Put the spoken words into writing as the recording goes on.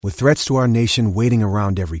With threats to our nation waiting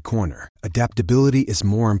around every corner, adaptability is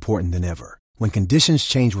more important than ever. When conditions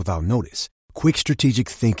change without notice, quick strategic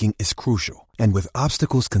thinking is crucial. And with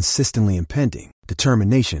obstacles consistently impending,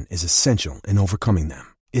 determination is essential in overcoming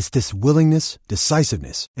them. It's this willingness,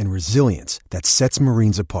 decisiveness, and resilience that sets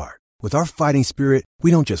Marines apart. With our fighting spirit, we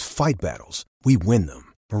don't just fight battles, we win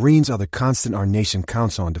them. Marines are the constant our nation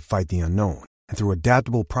counts on to fight the unknown. And through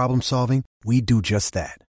adaptable problem solving, we do just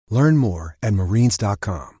that. Learn more at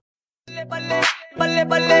marines.com.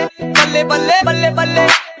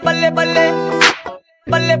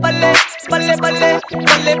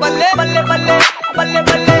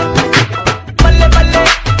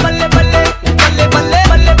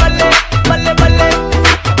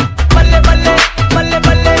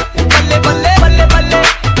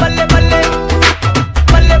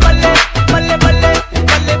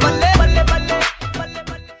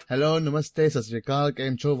 Hello, namaste, sat sri akal,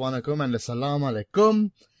 kaim cho, vanakum, and assalamu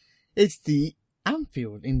alaikum. It's the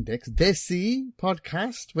Anfield Index Desi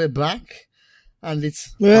podcast. We're back. And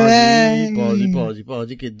it's Paji,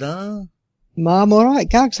 kidda? I'm alright,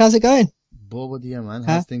 Gags, how's it going? Bobadiya, man.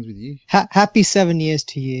 How's things with you? Happy 7 years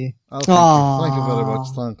to you. Oh, thank you very much.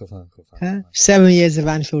 Thank you. 7 years of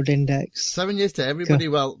Anfield Index. 7 years to everybody.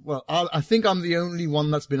 Well, I think I'm the only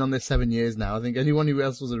one that's been on there 7 years now. I think anyone who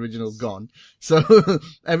else was original is gone. So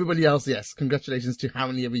everybody else, yes, congratulations to how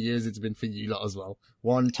many ever years it's been for you lot as well.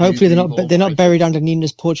 1, 2, Hopefully 3, they're not buried under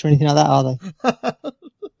Nina's porch or anything like that, are they?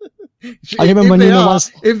 I remember when Nina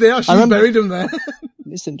once. If they are, she buried them there.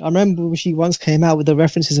 Listen, I remember when she once came out with the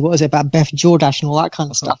references, what was it, about Beth Jordash and all that kind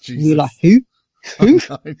of stuff. Jesus. We were like, who? Who?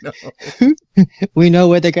 I know. Who? We know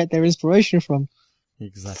where they get their inspiration from.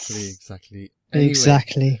 Exactly. Anyway,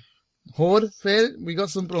 exactly. Horde, Phil, we got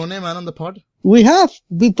some prone man on the pod. We've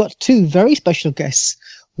got two very special guests.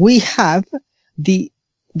 We have the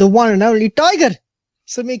one and only Tiger,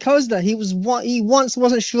 Samir Kozda. He once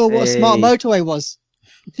wasn't sure what a smart motorway was.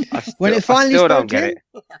 When it finally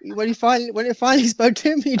spoke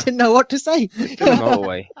to him, he didn't know what to say.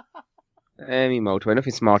 Motorway. Any motorway,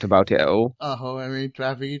 nothing smart about it at all. Oh, I mean,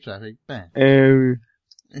 traffic, bang.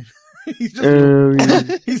 He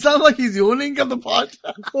sounds like he's yawning on the pod.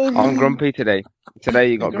 I'm grumpy today.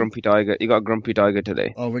 Today you got Grumpy Tiger. You got Grumpy Tiger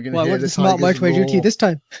today. Oh, we're gonna hear the smart motorway do to you this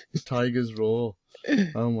time? Tiger's roar.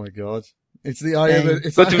 Oh my god. It's the eye of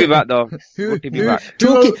it. Good to be back though. Good to be back.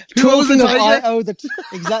 Talking of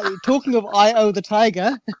I.O. the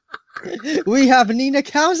Tiger, we have Nina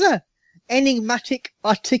Kauser, enigmatic,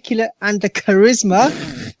 articulate, and the charisma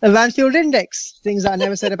of Anfield Index. Things that I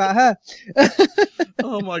never said about her.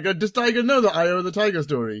 Oh my god, does Tiger know the I.O. the Tiger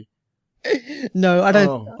story? No, I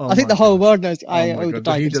don't. I think the whole world knows I.O. the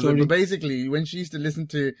Tiger story. But basically, when she used to listen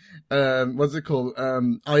to, what's it called?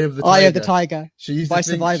 Eye of the Tiger. Eye of the Tiger. She used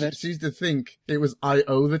to think it was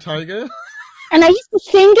I.O. the Tiger. And I used to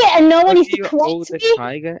sing it and no one used to correct me.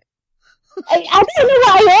 Tiger? I don't know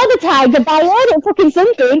what I owe the Tiger, but I owed it fucking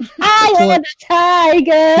something. I owe the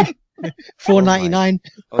Tiger. $4.99.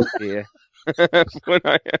 Oh dear. Yeah,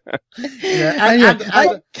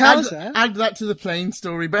 add that to the plane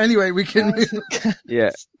story. But anyway, we can. Yeah,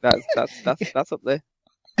 that's up there.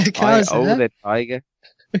 I.O. the Tiger.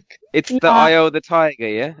 It's the I.O. the Tiger,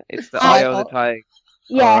 yeah. It's the I.O. the Tiger.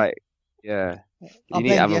 Yeah. All right. Yeah. You need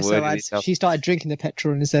to have a word with yourself. She started drinking the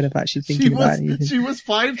petrol instead of actually thinking about it. She was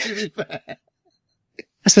 5, to be fair.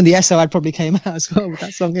 That's when the SO ad probably came out as well with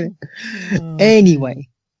that song, innit? Anyway.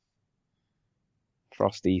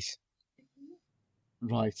 Frosties.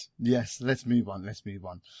 Right. Yes, let's move on.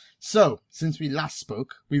 So, since we last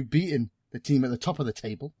spoke, we've beaten the team at the top of the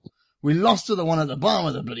table. We lost to the one at the bottom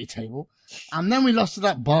of the bloody table. And then we lost to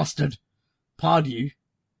that bastard, Pardew.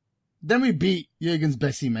 Then we beat Jurgen's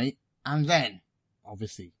Bessie mate. And then,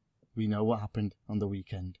 obviously, we know what happened on the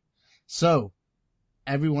weekend. So,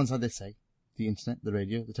 everyone's had their say. The internet, the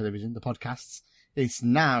radio, the television, the podcasts. It's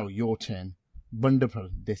now your turn. Wonderful,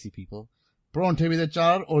 Desi people. Pronte with a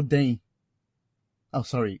jar or dain? Oh,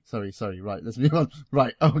 sorry. Right, let's move on.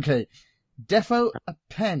 Right, okay. Defo a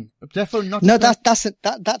pen. Defo not. No, that's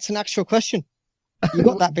an actual question. You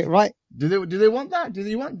got that bit right. Do they want that? Do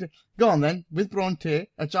they want? Go on then. With Bronte,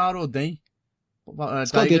 a jar or dain?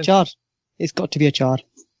 It's got to be a jar. It's got to be a jar.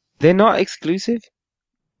 They're not exclusive.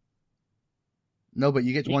 No, but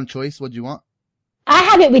you get one choice. What do you want? I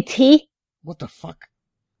have it with tea. What the fuck?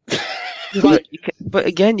 But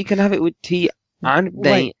again, you can have it with tea and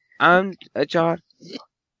dain and a jar.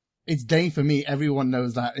 It's dain for me. Everyone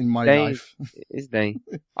knows that in my dain. Life. It's dain.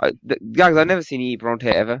 Guys, I've never seen you eat Bronte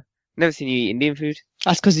ever. Never seen you eat Indian food.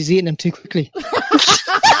 That's because he's eating them too quickly.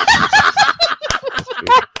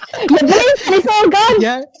 You're blinked and it's all gone.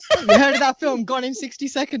 Yeah, you heard of that film? Gone in 60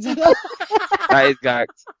 seconds. That is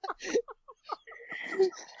gagged.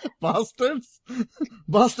 Bastards.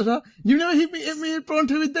 Bastard, huh? You never hit me in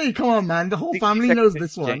Pronto with day. Come on, man. The whole family knows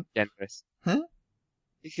this one. Generous. Huh?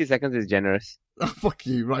 60 seconds is generous. Oh, fuck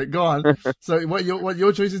you. Right, go on. So, what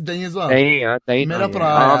your choice is Dane as well? Dane. Mera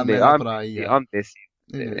praya. I'm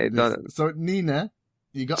Desi. So, Nina,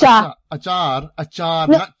 you got Cha. achar,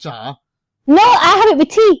 No. not cha. No, I have it with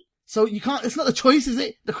tea. So you can't, it's not the choice, is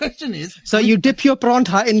it? The question is. So you dip your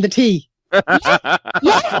paratha in the tea. For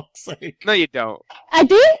fuck's sake. No, you don't. I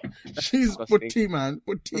do. She's putti, man.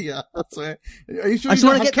 Puttia. That's it. Are you sure I you just don't want to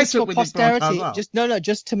have get this ketchup for with your paratha as posterity. well?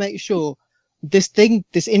 Just to make sure. This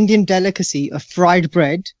Indian delicacy of fried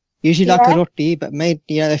bread, usually like a roti, but made,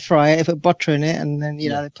 they fry it, they put butter in it, and then,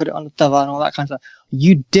 they put it on the tawa and all that kind of stuff.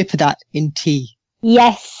 You dip that in tea.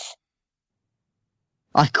 Yes.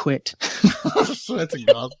 I quit. I swear to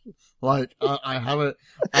God. Like, I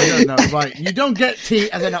don't know. Right. You don't get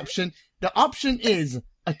tea as an option. The option is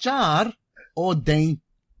achar or Dane.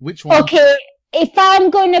 Which one? Okay, if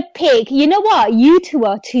I'm gonna pick, you know what? You two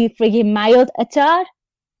are too friggin' mild, achar.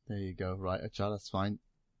 There you go. Right. Achar, that's fine.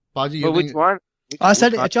 Baji, But which one? I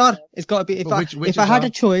said achar. It's got to be, if I had a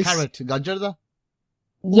choice. Carrot, gajar.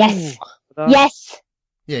 Yes. Ooh. Yes.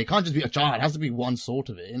 Yeah, it can't just be achar. It has to be one sort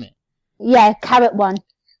of it, innit? Yeah, carrot one.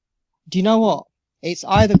 Do you know what? It's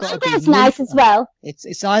either got to be. That's nice as well.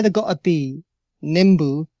 It's either got to be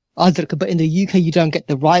nimbu, adrak, but in the UK you don't get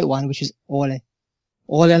the right one, which is ole.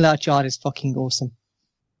 Ole and the achar is fucking awesome.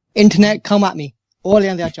 Internet, come at me. Ole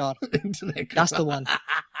and the achar. Internet. That's the one.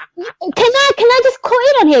 Can I just cut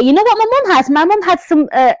in on here? You know what my mum has? My mum has some,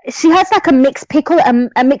 she has like a mixed pickle,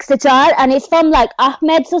 a mixed achar, and it's from like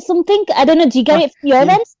Ahmed's or something. I don't know, do you get it for your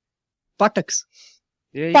ends? Buttocks.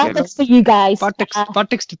 Yeah, you That's get it. for you guys.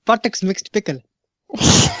 Buttocks mixed pickle.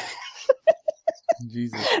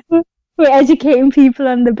 Jesus. We're educating people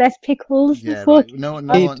on the best pickles. Yeah, before. right. No.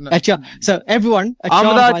 Achar. So everyone,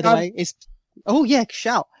 achar, by the way, is, oh yeah,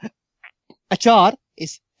 shout. Achar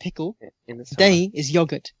is pickle. In the summer. Dane is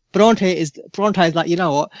yogurt. Paratha is like, you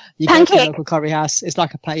know what? You go to a local curry house. It's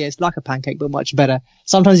like a pancake, but much better.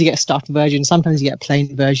 Sometimes you get a stuffed version. Sometimes you get a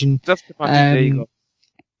plain version. Just the pancake, there you go.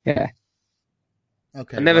 Yeah.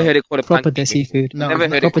 Okay. I never heard it called a Proper pancake. Desi food. No, Never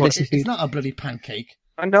it's heard not, it called. it's not a bloody pancake.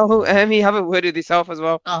 I know, you haven't worded yourself as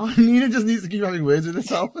well. Oh, Nina just needs to keep having words with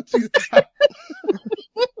herself. Pancake.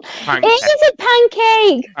 It is a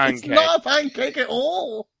pancake. It's Pancake. not a pancake at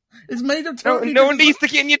all. It's made of No, totally no one needs to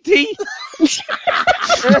get in your tea.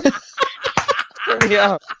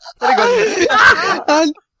 Yeah.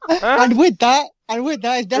 And with that,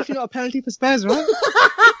 it's definitely not a penalty for Spurs, right?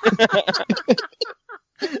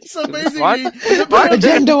 So basically, What?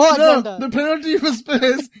 Agenda what? No, Agenda? the penalty for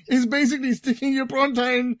Spurs is basically sticking your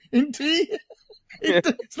paratha in tea.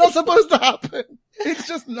 It's not supposed to happen. It's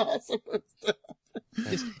just not supposed to.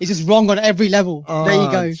 It's just wrong on every level. There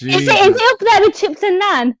you go. Is it up there with chips and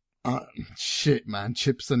naan? Shit, man.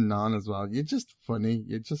 Chips and naan as well. You're just funny.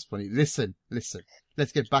 Listen.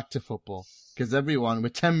 Let's get back to football. Because everyone, we're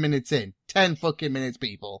 10 minutes in. 10 fucking minutes,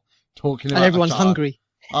 people. Talking about And everyone's achar. hungry.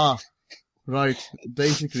 Right.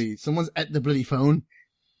 Basically, someone's at the bloody phone.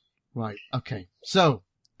 Right. Okay. So,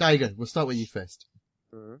 Daiga, we'll start with you first.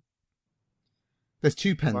 Mm-hmm. There's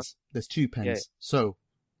 2 pens. What? There's 2 pens. Yeah. So,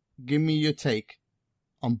 give me your take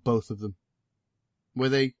on both of them. Were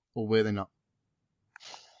they or were they not?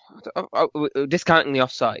 Discounting the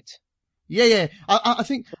offside. Yeah. I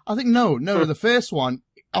think no. The first one,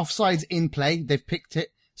 offside's in play. They've picked it.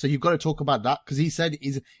 So you've got to talk about that because he said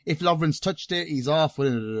if Lovren's touched it, he's off,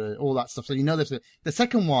 all that stuff. So you know the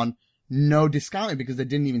second one, no discounting because they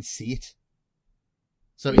didn't even see it.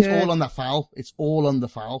 So it's all on that foul. It's all on the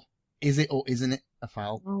foul. Is it or isn't it a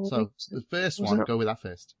foul? So the first one, go with that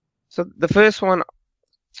first. So the first one,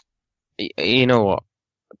 you know what?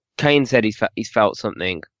 Kane said he's felt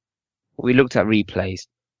something. We looked at replays.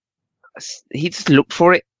 He just looked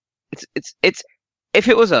for it. It's. If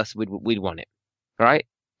it was us, we'd want it, right?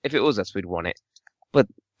 If it was us, we'd want it. But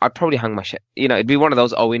I'd probably hang my shit. You know, it'd be one of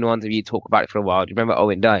those Owen ones if you talk about it for a while. Do you remember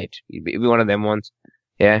Owen died? It'd be one of them ones,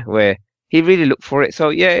 yeah, where he really looked for it. So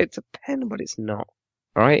yeah, it's a pen, but it's not.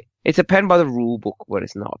 Right? It's a pen by the rule book, but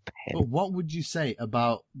it's not a pen. But what would you say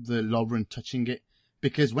about the Lovren touching it?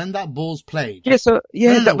 Because when that ball's played, Yeah, so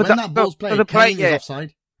yeah, when that ball's played, the play, Kane yeah. is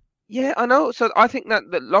offside. Yeah, I know. So I think that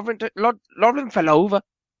Lovren fell over,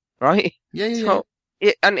 right? Yeah. So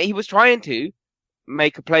and he was trying to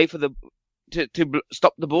make a play for to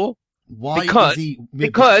stop the ball. Why?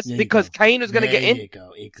 Because Kane was going to get in. There you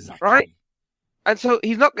go. Exactly. Right? And so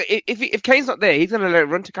he's not. If Kane's not there, he's going to let it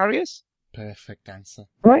run to carry us. Perfect answer.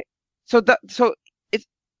 Right. So it's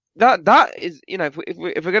that is, you know, if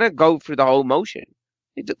we're gonna go through the whole motion,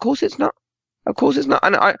 of course it's not. Of course it's not.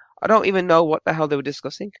 And I don't even know what the hell they were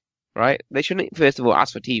discussing. Right? They shouldn't first of all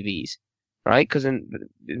ask for TVs, right? Because there's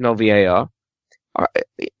no VAR.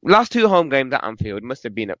 Last two home games at Anfield must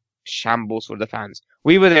have been a shambles for the fans.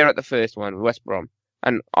 We were there at the first one, West Brom,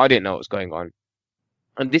 and I didn't know what was going on.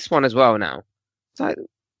 And this one as well now. It's like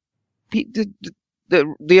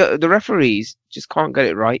the referees just can't get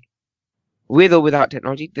it right. With or without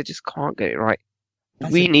technology, they just can't get it right.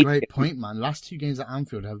 That's a great point, man. Last two games at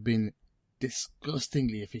Anfield have been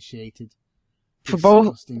disgustingly officiated. For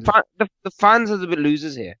both, the fans are the bit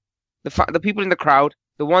losers here. The people in the crowd,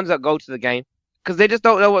 the ones that go to the game, because they just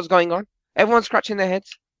don't know what's going on. Everyone's scratching their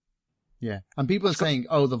heads. Yeah, and people are saying,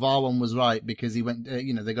 "Oh, the VAR one was right because he went,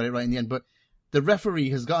 they got it right in the end." But the referee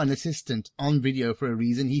has got an assistant on video for a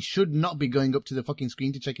reason. He should not be going up to the fucking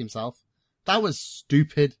screen to check himself. That was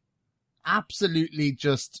stupid. Absolutely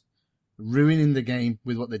just ruining the game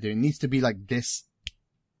with what they're doing. It needs to be like this.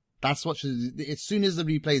 That's what should, as soon as the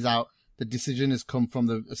replay's out, the decision has come from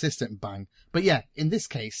the assistant, bang. But yeah, in this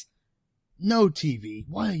case, no TV.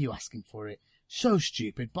 Why are you asking for it? So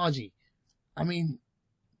stupid, Baji. I mean,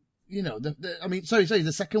 sorry,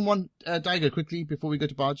 the second one, Daigo, quickly, before we go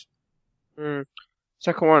to Barge.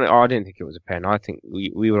 Second one, I didn't think it was a pen. I think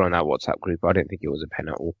we were on that WhatsApp group. I didn't think it was a pen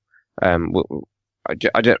at all.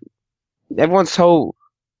 Everyone's so...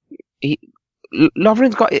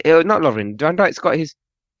 Lovren's got... not Lovren, Van Dijk's got his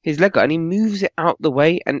leg up and he moves it out the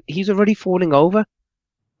way and he's already falling over.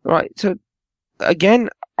 Right, so, again...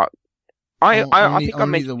 I think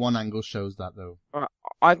only the one angle shows that, though.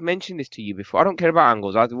 I've mentioned this to you before. I don't care about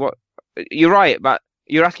angles. You're right, but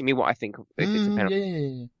you're asking me what I think if it's a penalty.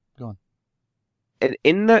 Yeah. Go on.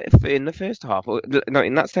 In the first half,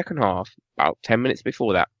 in that second half, about 10 minutes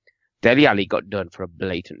before that, Dele Alli got done for a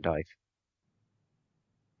blatant dive.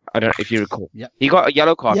 I don't know if you recall. Yep. He got a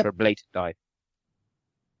yellow card for a blatant dive.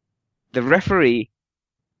 The referee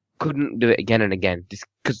couldn't do it again and again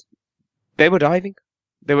because they were diving.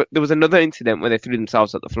 There was another incident where they threw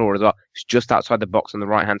themselves at the floor as well. It's just outside the box on the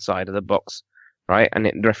right hand side of the box, right? And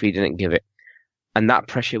the referee didn't give it, and that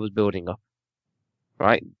pressure was building up,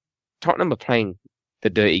 right? Tottenham are playing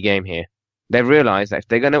the dirty game here. They've realised that if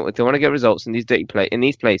they want to get results in these in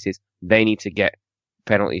these places, they need to get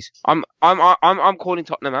penalties. I'm calling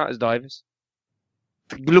Tottenham out as divers.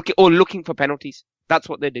 Looking for penalties. That's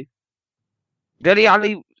what they do. Dele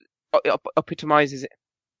Alli epitomises it.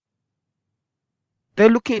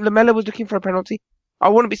 Lamela was looking for a penalty. I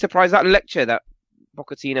wouldn't be surprised that lecture that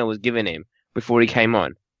Pochettino was giving him before he came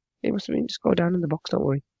on. He must have been, just go down in the box, don't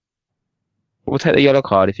worry. We'll take the yellow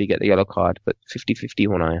card if you get the yellow card, but 50-50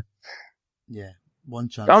 one eye. Yeah, one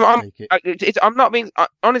chance to take it. I'm not being,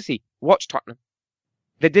 honestly, watch Tottenham.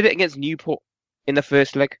 They did it against Newport in the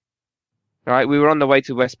first leg. Right, we were on the way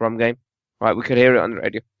to West Brom game. Right, we could hear it on the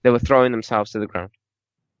radio. They were throwing themselves to the ground.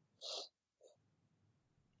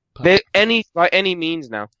 By any means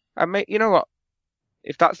now. And you know what?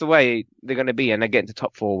 If that's the way they're going to be and they get into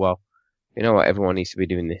top four, well, you know what? Everyone needs to be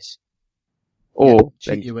doing this. Or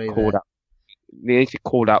they need to be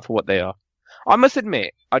called out for what they are. I must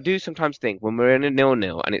admit, I do sometimes think when we're in a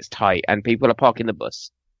 0-0 and it's tight and people are parking the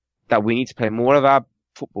bus, that we need to play more of our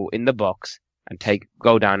football in the box and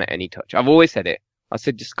go down at any touch. I've always said it. I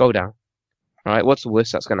said just go down. Right? What's the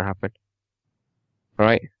worst that's going to happen?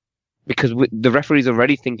 Right? Because the referee's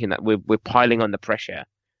already thinking that we're piling on the pressure,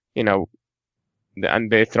 and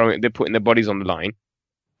they're putting their bodies on the line.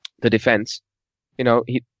 The defense,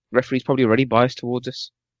 referee's probably already biased towards us,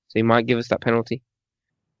 so he might give us that penalty.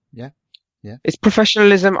 Yeah. It's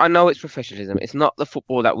professionalism. I know it's professionalism. It's not the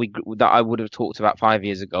football that I would have talked about 5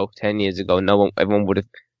 years ago, 10 years ago. Everyone would have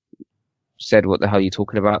said, "What the hell are you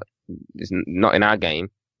talking about?" It's not in our game.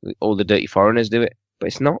 All the dirty foreigners do it, but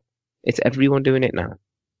it's not. It's everyone doing it now.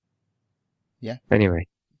 Yeah. Anyway.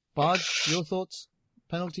 Barge, your thoughts?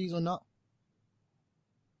 Penalties or not?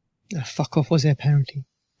 Fuck off, was there a penalty?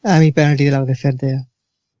 Penalty that was fair there.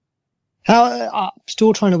 I'm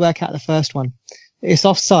still trying to work out the first one. It's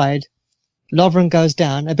offside. Lovren goes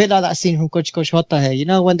down. A bit like that scene from Kuch Kuch Hota Hai. You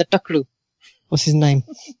know when the Taklu, what's his name?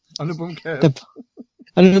 Anupam Kher.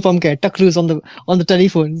 Taklu's on the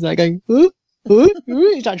telephone. He's like going,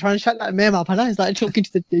 he's like trying to shut that meme up. And he's like talking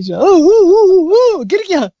to the teacher. Get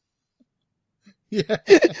here. Yeah.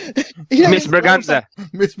 Miss Braganza.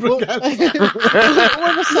 Miss Braganza. What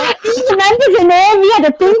was that? Remember the name? We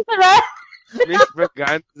had a thing for that. Miss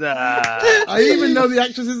Braganza. I even know the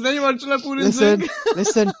actress's name.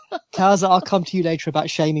 Listen, Kaz, I'll come to you later about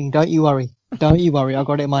shaming. Don't you worry. I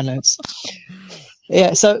got it in my notes.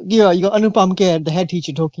 Yeah, so you got Anupam Kher, the head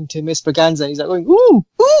teacher, talking to Miss Braganza. He's like going, ooh,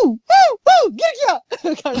 ooh, ooh, ooh, get ya!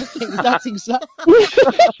 Kind of thing. That's exactly.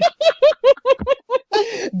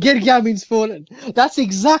 Get means fallen. That's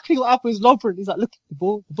exactly what happened with Lovren. He's like, look, the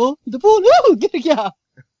ball, ooh, get ya!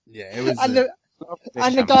 Yeah, it was. And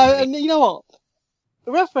the guy, and you know what?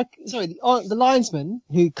 The linesman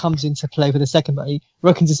who comes into play for the second goal, he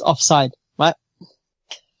reckons it's offside, right?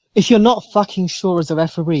 If you're not fucking sure as a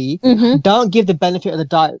referee, don't give the benefit of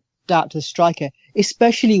the doubt to the striker,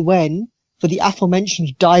 especially when, for the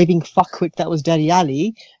aforementioned diving fuckwit that was Dele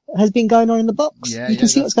Alli, has been going on in the box. You can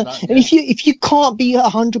see what's going on. And if you can't be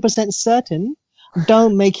 100% certain,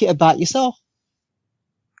 don't make it about yourself.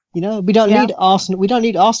 You know, we don't need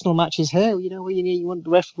Arsenal matches here. You know, you want the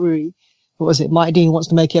referee. What was it? Mike Dean wants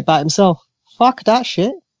to make it about himself. Fuck that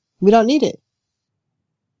shit. We don't need it.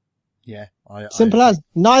 Yeah. Simple as.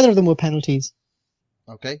 Neither of them were penalties.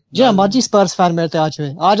 Okay. Yeah, Maji Spurs fan mere aaj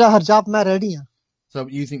hue. Aaja har job mein ready hai. So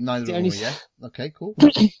you think neither of them were, yeah? Okay, cool.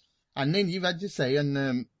 And then you've had to say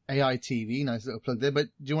on AITV, nice little plug there, but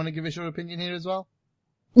do you want to give us your opinion here as well?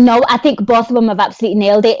 No, I think both of them have absolutely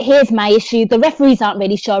nailed it. Here's my issue. The referees aren't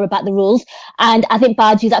really sure about the rules. And I think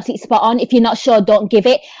Bargie's absolutely spot on. If you're not sure, don't give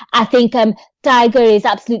it. I think Tiger is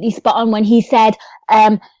absolutely spot on when he said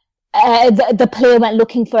the player went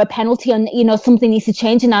looking for a penalty and, you know, something needs to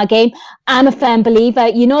change in our game. I'm a firm believer,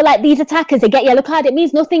 you know, like these attackers, they get yellow card. It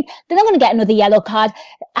means nothing. They're not going to get another yellow card.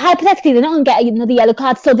 Hypothetically, they're not going to get another yellow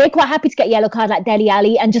card. So they're quite happy to get yellow card like Dele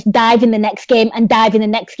Alli and just dive in the next game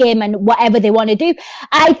and whatever they want to do.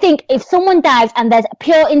 I think if someone dives and there's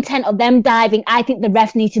pure intent of them diving, I think the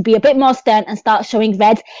refs need to be a bit more stern and start showing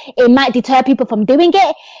reds. It might deter people from doing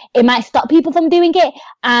it. It might stop people from doing it.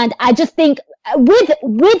 And I just think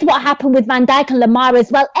with what happened with Van Dijk and Lamar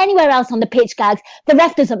as well, anywhere else on the pitch, Gags, the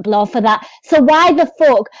ref doesn't blow for that. So why the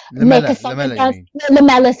fuck make a something else?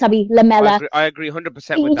 Lamella. I agree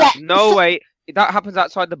 100% with that. No way. If that happens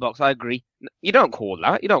outside the box, I agree. You don't call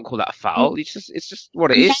that. You don't call that a foul. It's just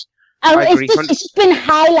what it is. It's just been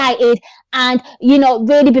highlighted and, you know,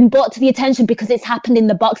 really been brought to the attention because it's happened in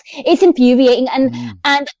the box. It's infuriating.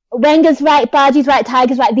 And Wenger's right, Bargie's right,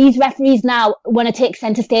 Tiger's right. These referees now want to take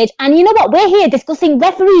centre stage. And you know what? We're here discussing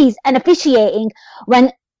referees and officiating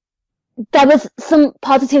when there was some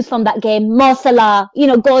positives from that game. Mo Salah, you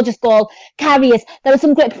know, gorgeous goal. Carriers, there were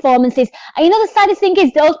some great performances. And you know, the saddest thing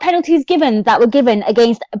is those penalties that were given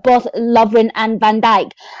against both Lovren and Van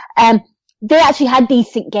Dijk, they actually had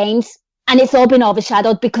decent games and it's all been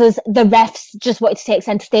overshadowed because the refs just wanted to take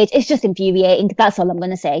centre stage. It's just infuriating. That's all I'm going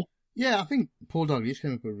to say. Yeah, I think Paul Dalglish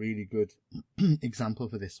came up with a really good example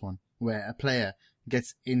for this one, where a player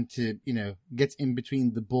gets in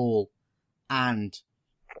between the ball and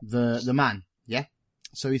the man. Yeah.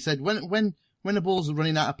 So he said when the ball's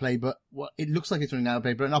running out of play, but it looks like it's running out of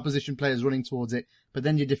play, but an opposition player is running towards it, but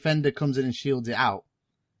then your defender comes in and shields it out.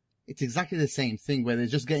 It's exactly the same thing where they're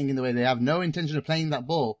just getting in the way. They have no intention of playing that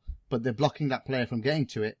ball, but they're blocking that player from getting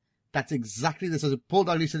to it. That's exactly this. So Paul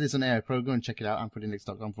Dalglish said this on air. Pro, go and check it out.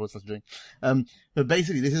 AmphrodinX.com/drink. But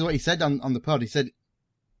basically, this is what he said on the pod. He said,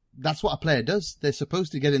 that's what a player does. They're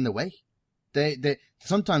supposed to get in the way. They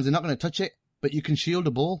sometimes they're not going to touch it, but you can shield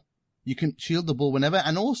the ball. You can shield the ball whenever.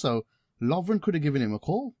 And also, Lovren could have given him a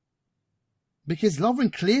call. Because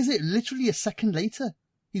Lovren clears it literally a second later.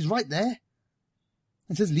 He's right there.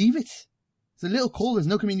 And says, leave it. It's a little call. There's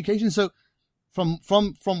no communication. So from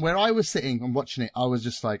where I was sitting and watching it, I was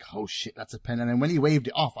just like, oh shit, that's a pen. And then when he waved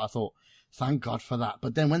it off, I thought, thank God for that.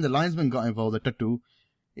 But then when the linesman got involved,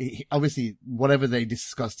 obviously whatever they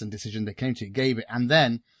discussed and decision they came to, gave it. And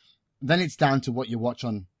then it's down to what you watch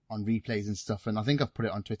on replays and stuff. And I think I've put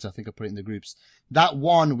it on Twitter. I think I put it in the groups. That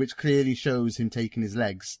one, which clearly shows him taking his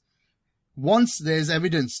legs. Once there's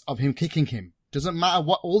evidence of him kicking him, doesn't matter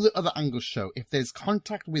what all the other angles show. If there's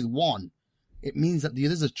contact with one, it means that the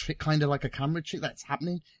other's a trick, kind of like a camera trick that's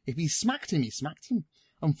happening. If he smacked him, he smacked him.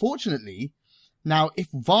 Unfortunately, now if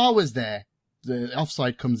VAR was there, the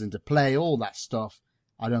offside comes into play, all that stuff.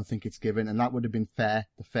 I don't think it's given, and that would have been the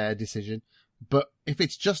fair decision. But if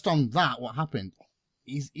it's just on that, what happened?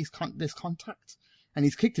 There's contact, and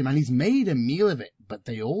he's kicked him, and he's made a meal of it. But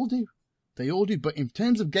they all do. But in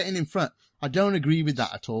terms of getting in front, I don't agree with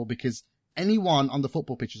that at all, because anyone on the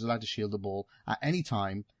football pitch is allowed to shield the ball at any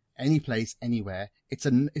time, any place, anywhere. It's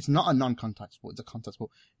not a non-contact sport. It's a contact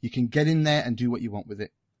sport. You can get in there and do what you want with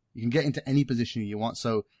it. You can get into any position you want.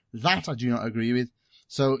 So that I do not agree with.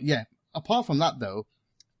 So yeah, apart from that though,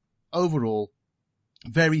 overall,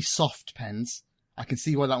 very soft pens. I can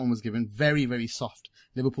see why that one was given. Very, very soft.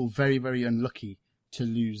 Liverpool very, very unlucky to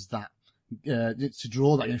lose that. to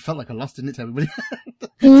draw that game. It felt like I lost, didn't it, to everybody?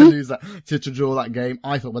 To lose that, to draw that game.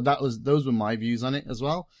 I thought, but those were my views on it as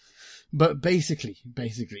well. But basically,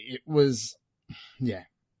 it was, yeah.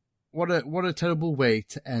 What a terrible way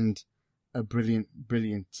to end a brilliant,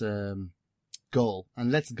 goal.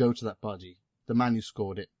 And let's go to that Baji, the man who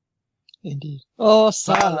scored it. Indeed. Oh,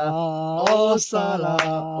 Salah. Oh, Salah.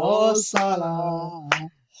 Oh, Salah.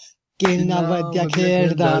 कितना बढ़िया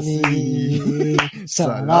खेलता नहीं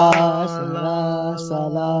Salah,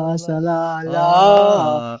 Salah, Salah,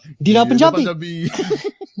 Salah. Do you know Punjabi?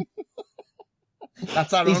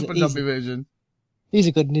 That's our own Punjabi version. He's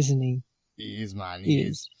a good one, isn't he? He is, man. He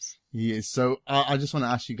is. So I just want to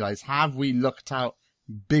ask you guys, have we lucked out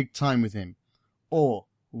big time with him? Or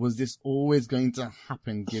was this always going to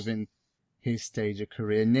happen given his stage of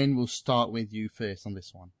career? Nin, we'll start with you first on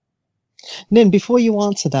this one. Nin, before you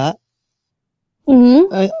answer that,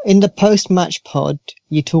 in the post-match pod,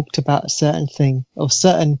 you talked about a certain thing, or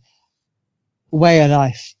certain way of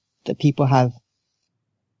life that people have.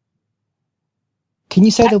 Can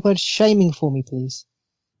you say the word shaming for me, please?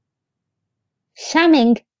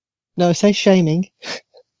 Shamming? No, say shaming.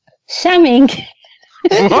 Shamming?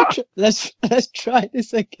 Let's try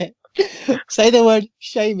this again. Say the word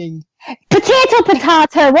shaming.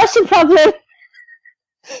 Potato. What's your problem?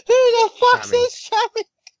 Who the fuck says shaming?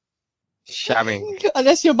 Shamming.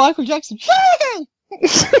 Unless you're Michael Jackson. Shaming!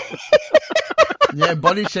 Yeah,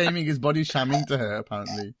 body shaming is body shamming to her,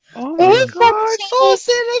 apparently. Oh my God. Oh,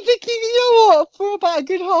 sitting there thinking, you know what? For about a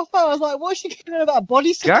good half hour, I was like, what's she going about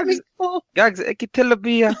body shaming for? Gags,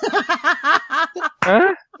 Ekitilla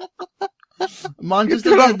Huh? Manchester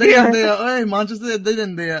didn't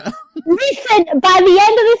there. Listen, by the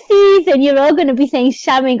end of the season, you're all going to be saying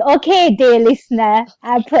shamming. Okay, dear listener,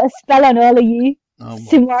 I put a spell on all of you.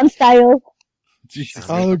 Simone style. Jesus.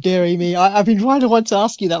 Oh, dearie me. I've been trying to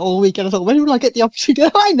ask you that all week, and I thought, when will I get the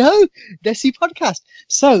opportunity? I know. Desi podcast.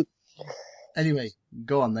 So. Anyway,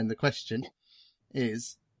 go on then. The question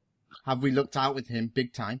is, have we looked out with him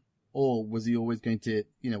big time? Or was he always going to,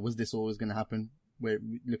 was this always going to happen? We're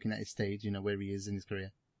looking at his stage, where he is in his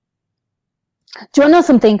career. Do you want to know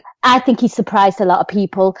something? I think he surprised a lot of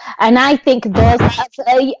people. And I think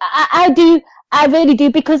I really do,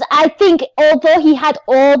 because I think although he had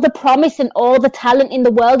all the promise and all the talent in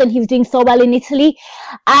the world and he was doing so well in Italy,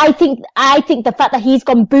 I think the fact that he's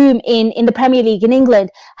gone boom in the Premier League in England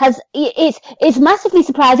it's massively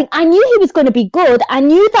surprising. I knew he was going to be good. I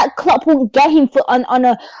knew that Klopp wouldn't get him on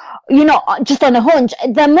a just on a hunch.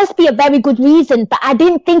 There must be a very good reason, but I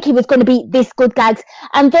didn't think he was going to be this good, guys.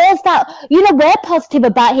 And those that, were positive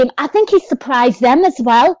about him, I think he surprised them as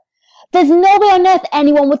well. There's no way on earth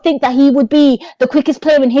anyone would think that he would be the quickest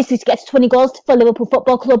player in history to get to 20 goals for Liverpool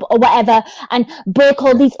Football Club or whatever and break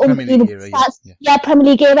all these unbelievable stats. Yeah, Premier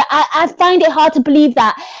League era. I find it hard to believe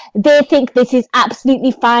that they think this is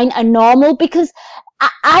absolutely fine and normal, because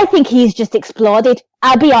I think he's just exploded.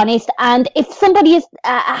 I'll be honest. And if somebody is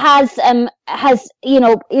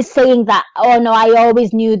saying that, oh no, I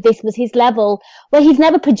always knew this was his level, well, he's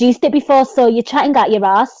never produced it before, so you're chatting out your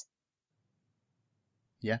ass.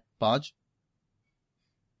 Yeah, Barge?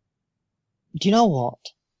 Do you know what?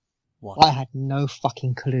 What? I had no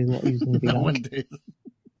fucking clue what he was going to be No like. one did.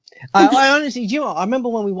 I honestly, do you know what? I remember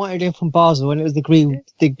when we wanted him from Basel, when it was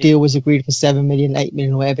the deal was agreed for 7 million, 8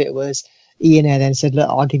 million, whatever it was. Ian then said, look,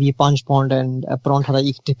 I'll give you a bunch bond and a Bronta that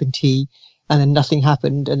you can dip in tea. And then nothing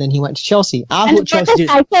happened. And then he went to Chelsea. I thought Chelsea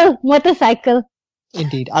motorcycle.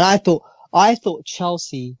 Indeed. And I thought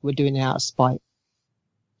Chelsea were doing it out of spite.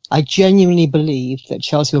 I genuinely believed that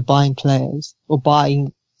Chelsea were buying players or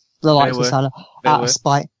buying the likes of Salah out of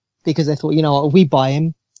spite, because they thought, if we buy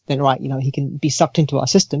him, then he can be sucked into our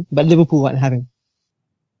system, but Liverpool won't have him.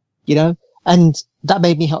 And that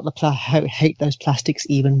made me hate those plastics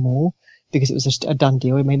even more, because it was just a done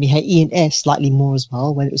deal. It made me hate Ian S slightly more as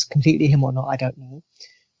well, whether it was completely him or not, I don't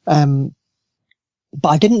know. But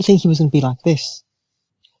I didn't think he was going to be like this.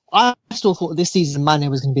 I still thought this season Mane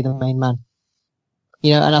was going to be the main man.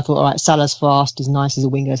 And I thought, all right, Salah's fast, he's nice as a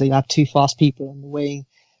winger, so you have two fast people on the wing,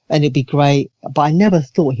 and it'd be great. But I never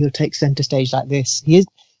thought he would take centre stage like this. He's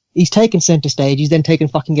taken centre stage, he's then taken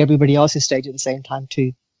fucking everybody else's stage at the same time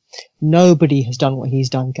too. Nobody has done what he's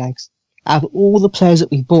done, Gags. Out of all the players that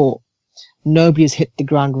we bought, nobody has hit the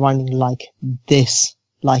ground running like this.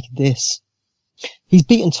 He's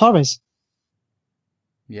beaten Torres.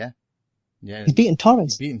 Yeah. Yeah. He's beaten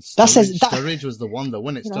Torres. Sturridge was the one though,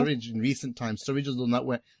 wasn't it? Sturridge in recent times. Sturridge was the one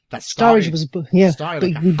that Sturridge was, yeah. Started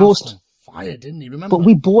but like we bought, fire, didn't he? Remember? But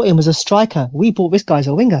we bought him as a striker. We bought this guy as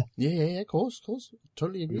a winger. Yeah, of course.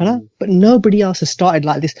 Totally agree. You know? But nobody else has started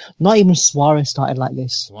like this. Not even Suarez started like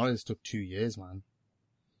this. Suarez took 2 years, man.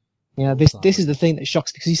 Yeah, this is the thing that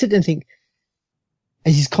shocks me, because you sit there and think,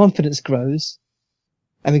 as his confidence grows,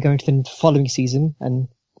 and we go into the following season, and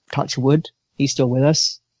touch wood, he's still with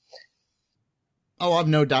us. Oh, I've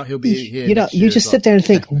no doubt he'll be here. You know, you just sit there and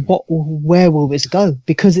think, where will this go?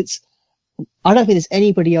 Because I don't think there's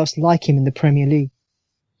anybody else like him in the Premier League.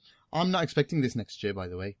 I'm not expecting this next year, by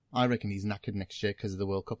the way. I reckon he's knackered next year because of the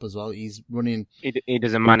World Cup as well. He's running... He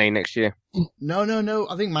does a Mane next year. No.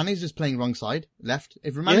 I think Mane's just playing wrong side, left.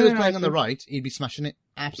 If Mane was playing on the right, he'd be smashing it.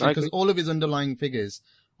 Absolutely. Because all of his underlying figures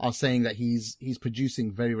are saying that he's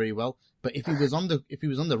producing very, very well. But if he was on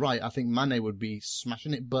the right, I think Mane would be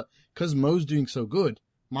smashing it. But because Mo's doing so good,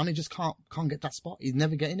 Mane just can't get that spot. He's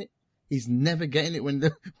never getting it. He's never getting it when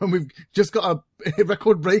we've just got a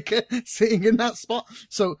record breaker sitting in that spot.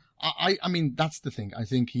 So I mean, that's the thing. I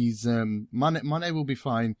think he's, Mane will be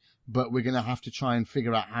fine, but we're going to have to try and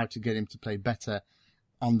figure out how to get him to play better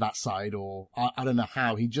on that side, or I don't know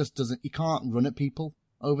how. He can't run at people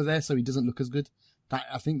over there, so he doesn't look as good.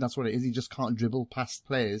 I think that's what it is. He just can't dribble past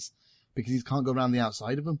players because he can't go around the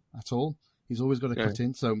outside of them at all. He's always got to cut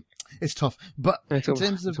in, so it's tough. But in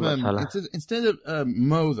terms of instead of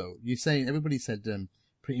Mo, though, you're saying everybody said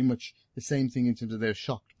pretty much the same thing in terms of they're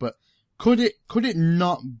shocked. But could it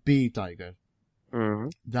not be, Tiger,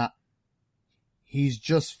 that he's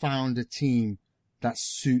just found a team that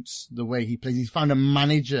suits the way he plays? He's found a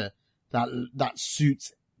manager that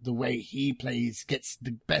suits the way he plays, gets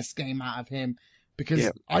the best game out of him.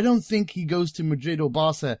 Because I don't think he goes to Madrid or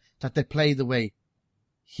Barca that they play the way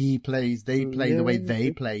he plays, they play the way they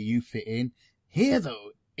play, you fit in. Here,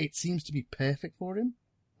 though, it seems to be perfect for him.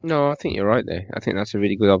 No, I think you're right there. I think that's a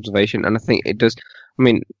really good observation. And I think it does, I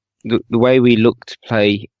mean, the way we look to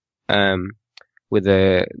play with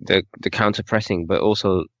the counter pressing, but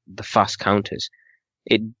also the fast counters,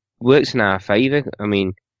 it works in our favour. I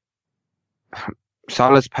mean,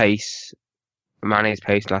 Salah's pace, Mane's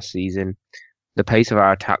pace last season, the pace of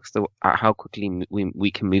our attacks, how quickly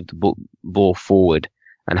we can move the ball forward,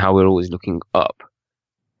 and how we're always looking up.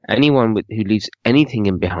 Anyone who leaves anything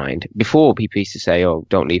in behind, before people used to say, oh,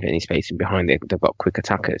 don't leave any space in behind, they've got quick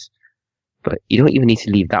attackers. But you don't even need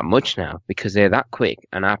to leave that much now, because they're that quick,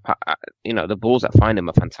 and the balls that find them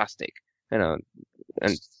are fantastic. And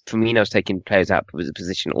Firmino's taking players out of his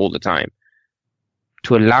position all the time.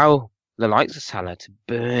 To allow the likes of Salah to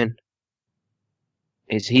burn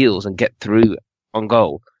his heels and get through on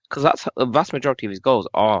goal, because that's the vast majority of his goals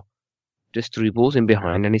are just through balls in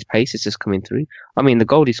behind, and his pace is just coming through. I mean, the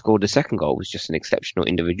goal he scored, the second goal, was just an exceptional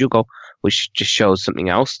individual goal, which just shows something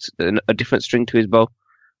else, a different string to his bow.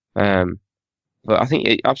 But I think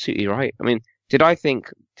you're absolutely right. I mean, did I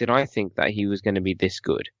think that he was going to be this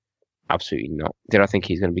good? Absolutely not. Did I think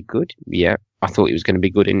he's going to be good? Yeah, I thought he was going to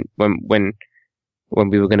be good when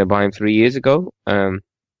we were going to buy him 3 years ago, or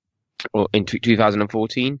in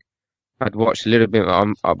 2014. I'd watched a little bit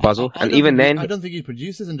on Basel, and even then... I don't think he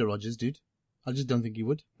produces under Rodgers, dude. I just don't think he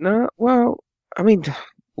would. No, well, I mean,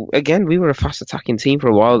 again, we were a fast attacking team for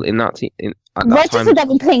a while in that team. Rodgers would have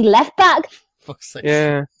been playing left back. Fuck's sake.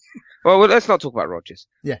 Yeah. Well, let's not talk about Rodgers.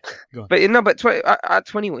 Yeah, go on. But at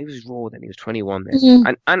 21, he was raw then. He was 21 then.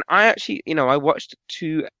 Mm-hmm. And I actually, I watched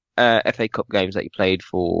 2 FA Cup games that he played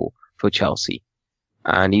for Chelsea.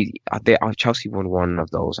 And Chelsea won one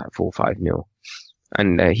of those at 4-5-0.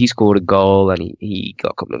 And he scored a goal, and he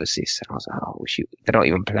got a couple of assists. And I was like, oh, shoot, they're not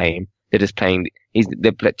even playing. They're just playing.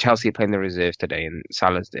 Chelsea are playing the reserves today, and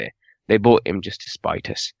Salah's there. They bought him just to spite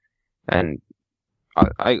us. And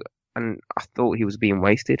I thought he was being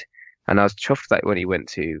wasted. And I was chuffed that when he went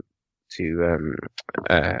to Italy.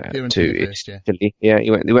 Yeah, he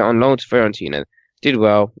went on loan to Fiorentina. Did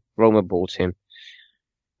well. Roma bought him.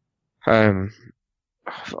 I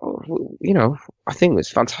think it's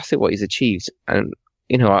fantastic what he's achieved. And,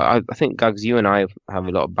 I think, Gags, you and I have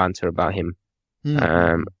a lot of banter about him.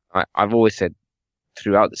 Mm. I've always said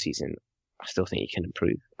throughout the season, I still think he can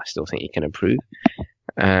improve. Like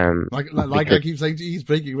I keep saying to you, he's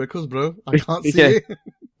breaking records, bro. I can't see it.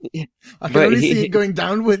 I can only see it going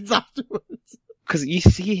downwards afterwards. Because you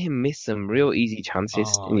see him miss some real easy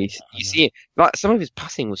chances, and you see it. Like, some of his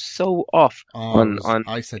passing was so off.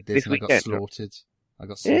 I said this, and I got slaughtered. I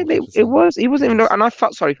got Yeah, slaughtered. it was. He wasn't even, and I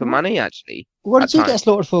felt sorry for Manny actually. What at did you times. get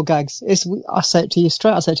slaughtered for, Gags? I say it to you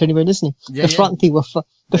straight. I say it to anyone listening. Yeah, the front team were you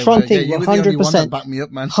were the only one that 100%. backed me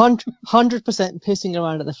up, man. 100% pissing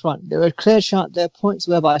around at the front. There were clear shot. There were points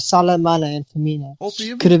whereby Salah, Mane, and Firmino All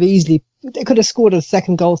three of them. could have scored a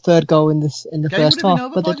second goal, third goal in the Game first would have half. been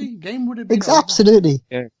over, But buddy. Game would have been over. absolutely.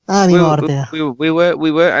 Yeah. We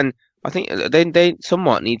We were, and I think they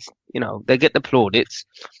somewhat needs, they get the plaudits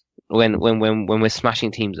when we're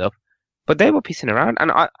smashing teams up, but they were pissing around,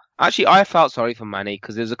 and I felt sorry for Manny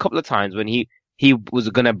because there was a couple of times when he was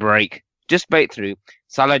gonna break through.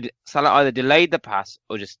 Salah either delayed the pass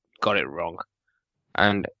or just got it wrong,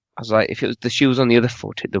 and I was like, if it was the shoe was on the other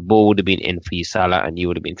foot, the ball would have been in for you, Salah, and you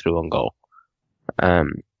would have been through on goal.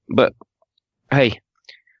 But hey,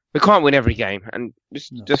 we can't win every game, and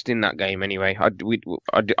just in that game anyway, I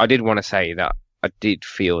did want to say that I did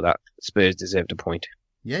feel that Spurs deserved a point.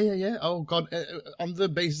 Yeah. Oh God, on the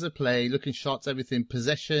basis of play, looking shots, everything,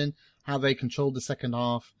 possession, how they controlled the second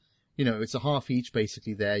half. It's a half each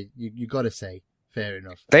basically. There, you got to say, fair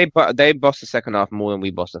enough. They bossed the second half more than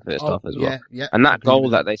we bossed the first half as well. Yeah. And that goal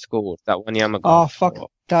that they scored, that Wanyama goal. Oh fuck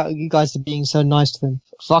that! You guys are being so nice to them.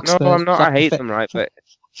 Fuck No, Spurs. I'm not. I hate them, right? But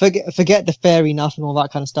forget the fair enough and all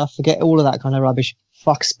that kind of stuff. Forget all of that kind of rubbish.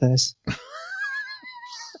 Fuck Spurs.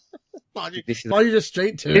 Why you just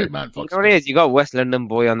straight to it, man? You know what it is? You got West London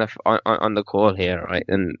boy on the call here, right?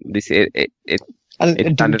 And this Do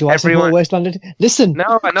I support West London? Listen,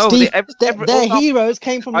 no, I know. Steve, their heroes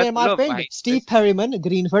came from near my friend. Steve Perryman,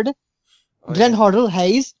 Greenford, Glenn Hoddle,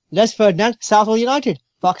 Hayes, Les Ferdinand, Southall United.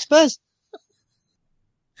 Fuck Spurs.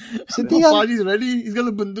 He's ready. He's got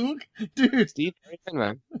a banduk, dude. Steve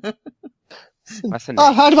Perryman, man.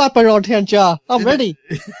 How do I put it on here, Jar? I'm ready.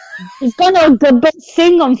 He's gonna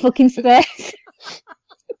sing on fucking Spurs.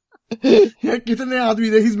 Yeah, kitne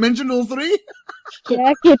aadmi there. He's mentioned all three.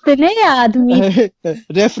 Yeah, kitne aadmi.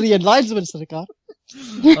 Referee and linesman, Sarkar.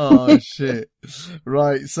 Oh shit!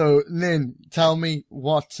 Right, so Nin, tell me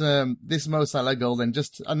what this Mo Salah goal. Then,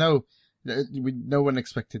 I know no one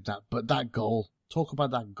expected that, but that goal. Talk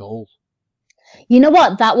about that goal. You know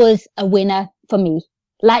what? That was a winner for me.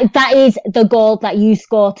 Like, that is the goal that you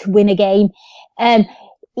score to win a game.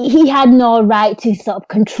 He had no right to sort of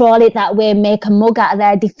control it that way, make a mug out of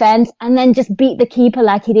their defense, and then just beat the keeper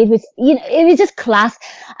like he did with, it was just class.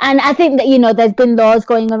 And I think that, there's been laws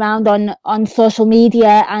going around on social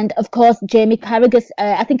media. And of course, Jamie Carragher,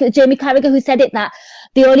 I think it was Jamie Carragher who said it, that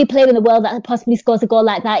the only player in the world that possibly scores a goal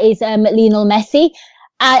like that is Lionel Messi.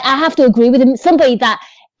 I have to agree with him. Somebody that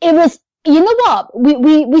it was, you know what?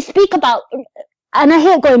 We speak about, and I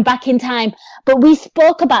hate going back in time, but we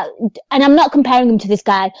spoke about, and I'm not comparing him to this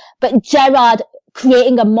guy, but Gerrard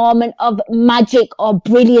creating a moment of magic or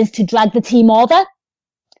brilliance to drag the team over.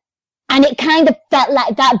 And it kind of felt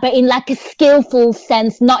like that, but in like a skillful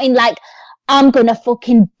sense, not in like, I'm going to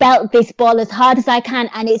fucking belt this ball as hard as I can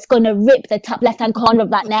and it's going to rip the top left-hand corner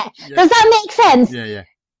of that net. Yeah. Does that make sense? Yeah.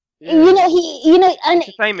 And it's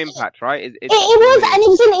the same impact, right? It was, and it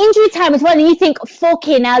was in injury time as well. And you think,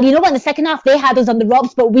 fucking hell, what? In the second half, they had us on the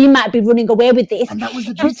ropes, but we might be running away with this. And that was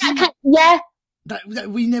the beauty. Yeah.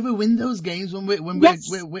 That we never win those games when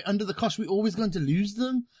we're under the cosh. We're always going to lose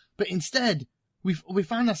them. But instead, we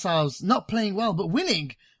found ourselves not playing well, but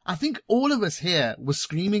winning. I think all of us here were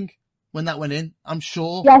screaming when that went in. I'm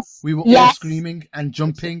sure we were all screaming and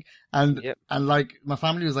jumping, and like my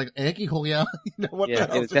family was like, "Eki ho gaya."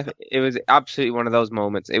 It was absolutely one of those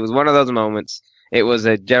moments. It was one of those moments. It was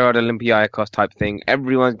a Gerard Olympiacos type thing.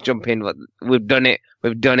 Everyone's jumping. We've done it.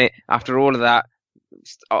 We've done it. After all of that,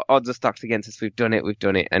 odds are stacked against us. We've done it. We've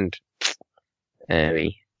done it. And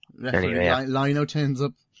anyway, Lino turns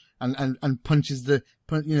up and punches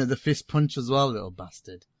the fist punch as well, little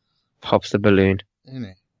bastard. Pops the balloon.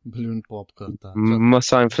 Innit? Balloon pop karta. Must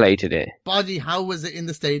have inflated it. Buddy, how was it in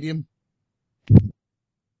the stadium?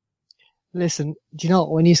 Listen, do you know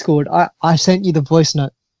when you scored? I sent you the voice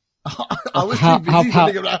note. I was too busy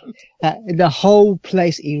running around. The whole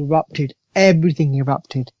place erupted. Everything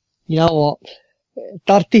erupted. You know what?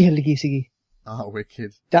 Tarti hil gayi sigi. Oh,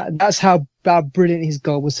 wicked. That's how brilliant his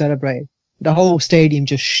goal was celebrated. The whole stadium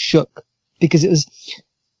just shook because it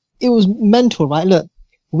was mental, right? Look,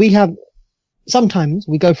 sometimes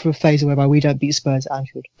we go through a phase whereby we don't beat Spurs at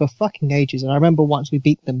Anfield for fucking ages. And I remember once we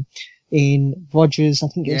beat them in Rodgers, I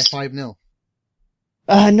think it was 5-0.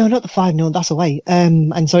 No, not the 5-0. That's away.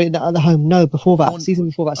 And sorry, at the home. No, before that, season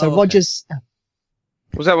before that. So Rodgers.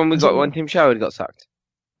 Was that when Tim Sherwood got sacked?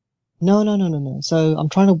 No. So I'm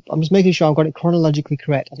just making sure I've got it chronologically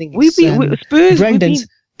correct. I think it's Spurs.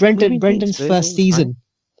 Brendan's first season.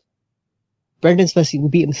 Brendan's first season, we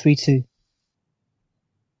beat him 3-2.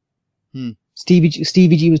 Stevie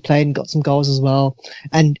G was playing, got some goals as well.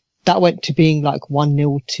 And that went to being like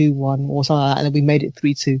 1-0, 2-1 or something like that. And then we made it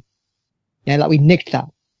 3-2. Yeah, like we nicked that.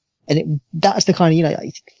 And that's the kind of,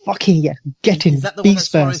 like, fucking, yeah, get in. Is that the one that Spurs.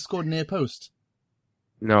 Suarez scored near post?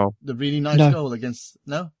 No. The really nice goal against,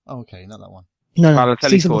 no? Oh, okay, not that one. No, Balotelli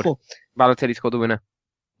season scored. before. Balotelli scored the winner.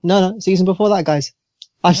 No, season before that, guys.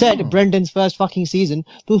 I said Brendan's first fucking season.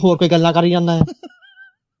 I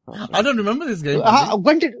don't remember this game.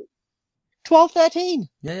 When did 12-13?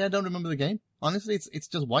 Yeah, I don't remember the game. Honestly, it's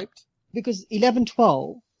just wiped. Because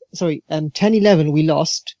 10-11 we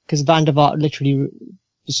lost because Van der Vaart literally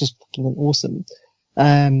was just fucking awesome.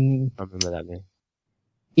 I remember that game.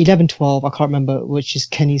 11-12, I can't remember which is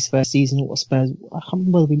Kenny's first season or Spurs. I can't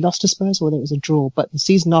remember whether we lost to Spurs or whether it was a draw. But the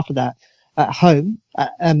season after that, at home,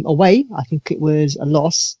 away, I think it was a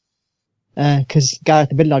loss because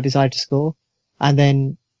Gareth Bale decided to score, and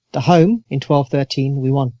then the home in 12-13 we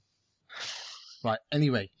won. Right.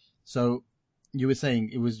 Anyway, so you were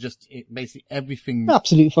saying it was just basically everything.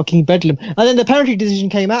 Absolute fucking bedlam. And then the penalty decision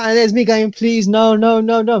came out, and there's me going, please, no.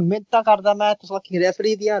 Fucking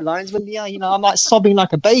referee diya, linesman diya. You know, I'm like sobbing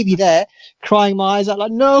like a baby there, crying my eyes out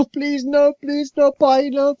like, no, please, no, bye,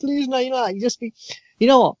 no, please, no. You know, like, you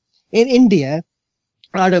know what? In India,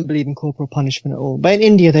 I don't believe in corporal punishment at all, but in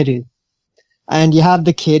India they do. And you have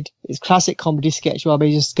the kid, it's classic comedy sketch where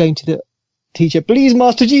he's just going to the teacher, please,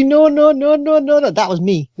 Master G, no. That was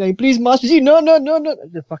me. Going, please, Master G, no.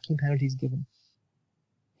 The fucking penalty's given.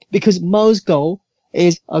 Because Mo's goal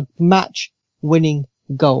is a match-winning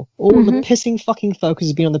goal. All the pissing fucking focus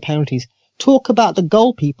has been on the penalties. Talk about the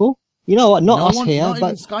goal, people. You know what? Not us here,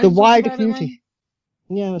 but the wider community.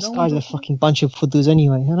 Yeah, Sky's a fucking bunch of fools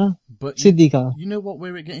anyway, you know? But Siddiqa. You know what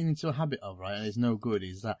we're getting into a habit of, right? And it's no good,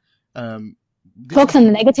 is that, focus on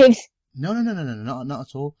the negatives. No, not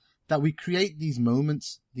at all. That we create these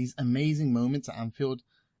moments, these amazing moments at Anfield.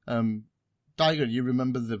 Tiger, you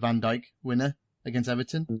remember the Van Dijk winner against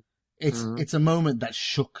Everton? It's a moment that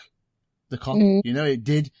shook the cock. You know, it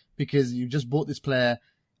did, because you just bought this player.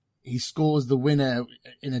 He scores the winner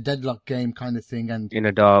in a deadlock game kind of thing, and in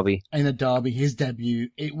a derby, his debut.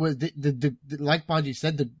 It was the like Baji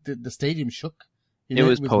said, the stadium shook. You know, it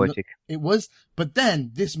was poetic. It was, but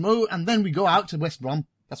then and then we go out to West Brom.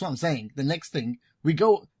 That's what I'm saying. The next thing we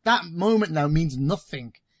go, that moment now means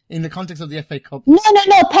nothing in the context of the FA Cup. No.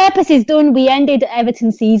 Purpose is done. We ended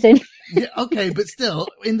Everton season. Yeah, okay, but still,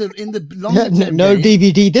 in the longer term, no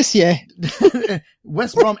DVD this year.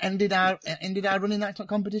 West Brom ended our running that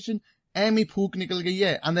competition. Emi Pook Nikal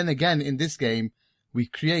Gaye. And then again, in this game, we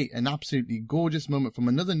create an absolutely gorgeous moment from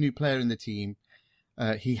another new player in the team.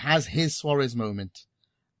 He has his Suarez moment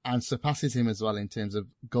and surpasses him as well in terms of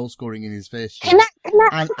goal scoring in his first year.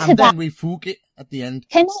 And then we Fook it at the end.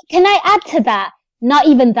 Can I add to that? Not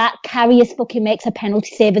even that, Karius fucking makes a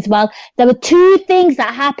penalty save as well. There were two things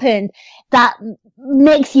that happened that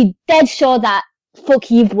makes you dead sure that,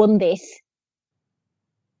 fuck, you've won this.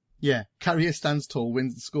 Yeah, Karius stands tall,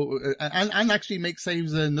 wins the score, and actually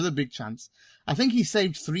saves another big chance. I think he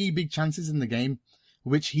saved 3 big chances in the game,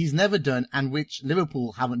 which he's never done, and which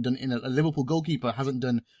Liverpool haven't done, a Liverpool goalkeeper hasn't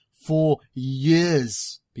done for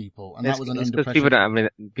years. People, and that was under pressure. People don't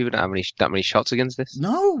have that many shots against this.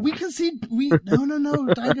 No, we concede. No.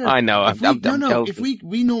 Tiger. I know. I'm joking. If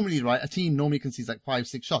we normally, right, a team normally concedes like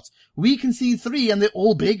 5-6 shots. We concede 3, and they're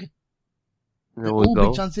all big. They're all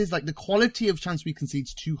big chances. Like the quality of chance we concede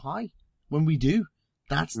is too high when we do.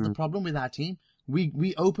 That's the problem with our team.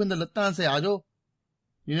 We open the latta and say "Ado."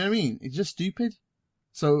 You know what I mean? It's just stupid.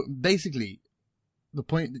 So basically, the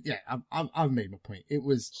point. Yeah, I've made my point. It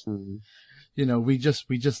was. You know, we just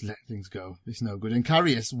let things go. It's no good. And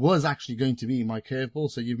Karius was actually going to be my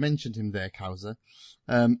curveball, so you've mentioned him there, Kauser.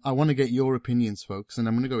 I want to get your opinions, folks, and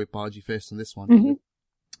I'm going to go with Baji first on this one.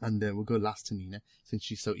 And we'll go last to Nina, since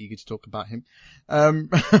she's so eager to talk about him.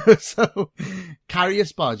 So,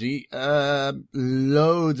 Karius, Baji,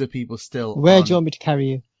 loads of people still. Where do you want me to carry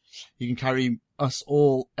you? You can carry us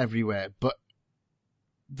all everywhere, but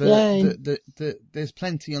there's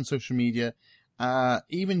plenty on social media.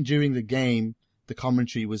 Even during the game, the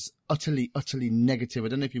commentary was utterly negative. I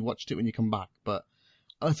don't know if you watched it when you come back, but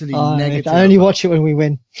utterly negative. I only watch it when we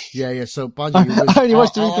win. Yeah. So, Baji, I only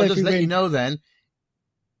watch the replay I'll just let you know then,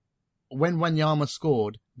 when Wanyama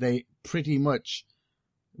scored, they pretty much,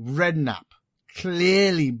 Redknapp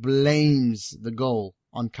clearly blames the goal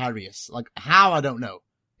on Karius. Like, how? I don't know.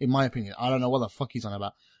 In my opinion, I don't know what the fuck he's on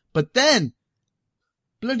about. But then,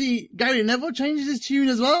 bloody Gary Neville changes his tune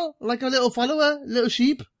as well, like a little follower, little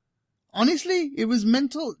sheep. Honestly, it was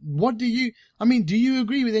mental. Do you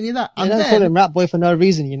agree with any of that? They don't call him Rat Boy for no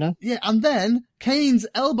reason, Yeah, and then Kane's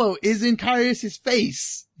elbow is in Karius'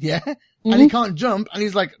 face, yeah? And he can't jump, and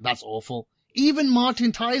he's like, that's awful. Even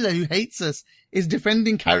Martin Tyler, who hates us, is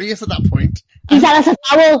defending Karius at that point. He's like, that's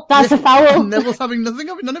a foul, that's a foul. And Neville's having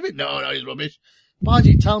none of it. No, he's rubbish.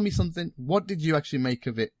 Baji, tell me something. What did you actually make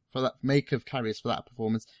of Karius for that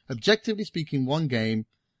performance? Objectively speaking, one game,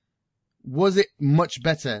 was it much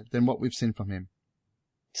better than what we've seen from him?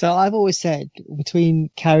 So I've always said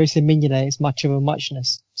between Karius and Mignolet, it's much of a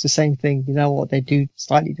muchness. It's the same thing. You know what? They do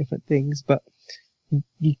slightly different things, but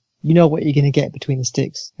you know what you're going to get between the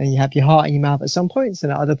sticks, and you have your heart in your mouth at some points,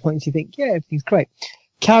 and at other points you think, yeah, everything's great.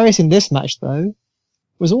 Karius in this match, though,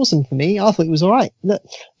 was awesome for me. I thought he was alright. Look,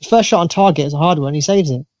 the first shot on target is a hard one, he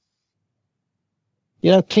saves it.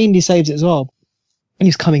 Cleanly saves it as well. He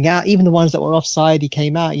was coming out, even the ones that were offside, he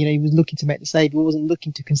came out, he was looking to make the save, he wasn't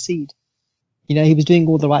looking to concede. He was doing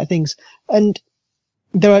all the right things. And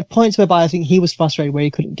there are points whereby I think he was frustrated where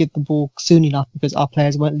he couldn't get the ball soon enough because our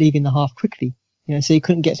players weren't leaving the half quickly. So he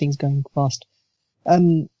couldn't get things going fast.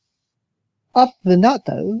 Other than that,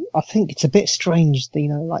 though, I think it's a bit strange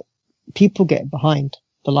that, people get behind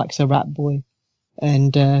the likes of Rat Boy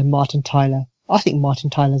and Martin Tyler. I think Martin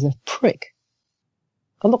Tyler's a prick.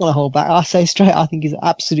 I'm not going to hold back. I say straight, I think he's an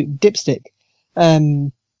absolute dipstick.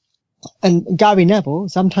 And Gary Neville,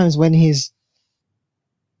 sometimes when his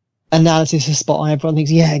analysis is spot on, everyone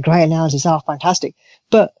thinks, yeah, great analysis, fantastic.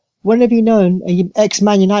 But when have you known an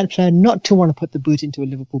ex-Man United player not to want to put the boot into a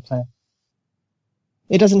Liverpool player?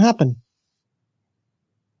 It doesn't happen.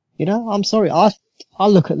 I'm sorry. I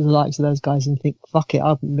look at the likes of those guys and think, fuck it,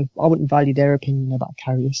 I wouldn't value their opinion about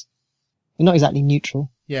Karius. They're not exactly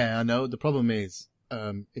neutral. Yeah, I know. The problem is,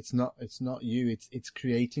 it's not you. It's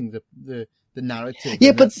creating the narrative.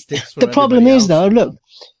 Yeah, but the problem is though, look,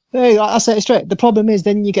 I say it straight. The problem is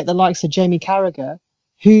then you get the likes of Jamie Carragher,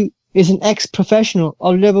 who is an ex-professional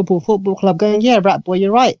of Liverpool Football Club, going, yeah, Rat Boy, you're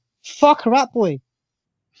right. Fuck Rat Boy.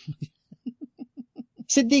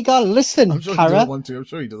 Sidney Gal, listen, I'm sure Cara. He doesn't want to. I'm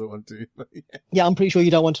sure he doesn't want to. But yeah, I'm pretty sure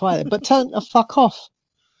you don't want to either. But tell him to fuck off.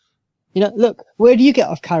 Look, where do you get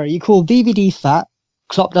off Cara? You call DVD fat,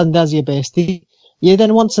 Klopp does your best. You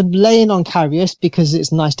then want to lay in on Karius because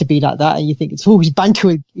it's nice to be like that, and you think it's always banter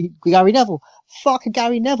with Gary Neville. Fuck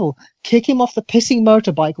Gary Neville. Kick him off the pissing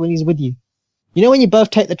motorbike when he's with you. When you both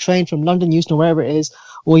take the train from London Euston or wherever it is,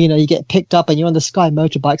 or, you get picked up and you're on the Sky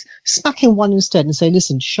motorbikes, smack him one instead and say,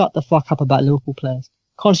 listen, shut the fuck up about Liverpool players.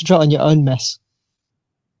 Concentrate on your own mess.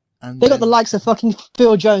 They got the likes of fucking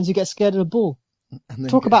Phil Jones who gets scared of the ball.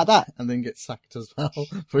 Talk about that. And then get sacked as well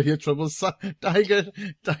for your troubles. Tiger,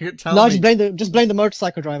 tell me. No, just blame the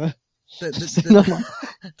motorcycle driver.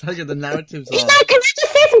 Tiger, the narratives are... Can I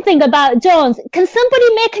just say something about Jones? Can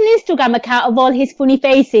somebody make an Instagram account of all his funny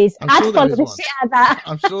faces? I'd follow the shit out of that.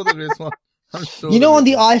 I'm sure there is one. On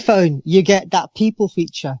the iPhone, you get that people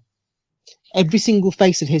feature. Every single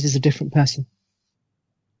face of his is a different person.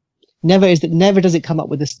 Never does it come up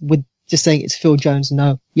with just saying it's Phil Jones.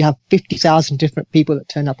 No, you have 50,000 different people that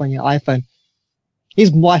turn up on your iPhone. His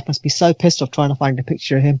wife must be so pissed off trying to find a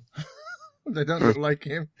picture of him. They don't look like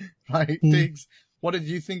him, right? Diggs, what did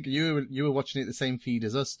you think? You were watching it the same feed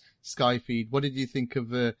as us, Sky feed. What did you think of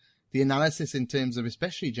the analysis in terms of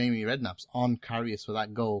especially Jamie Redknapp's on Karius for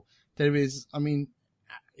that goal? Is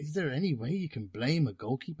there any way you can blame a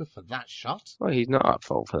goalkeeper for that shot? Well, he's not at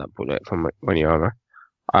fault for that bullet from Wanyama.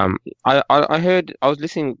 I heard, I was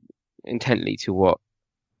listening intently to what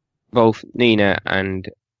both Nina and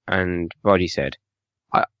Bodie said.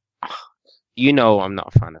 I'm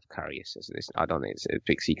not a fan of Karius. I don't think it's a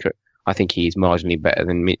big secret. I think he's marginally better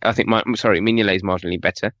than me. I think Mignolet is marginally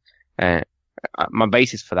better. My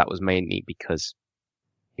basis for that was mainly because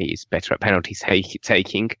he's better at penalty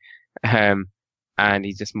taking, and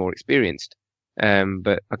he's just more experienced.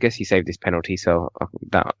 But I guess he saved this penalty, so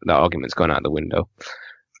that argument's gone out the window.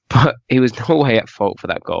 But he was no way at fault for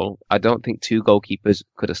that goal. I don't think two goalkeepers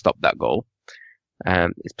could have stopped that goal.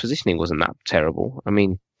 His positioning wasn't that terrible. I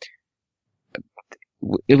mean,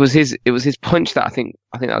 it was his punch that I think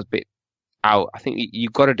that was a bit out. I think you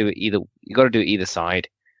got to do it either side.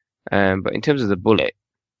 But in terms of the bullet,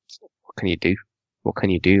 what can you do? What can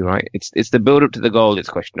you do, right? It's the build up to the goal that's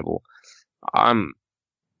questionable.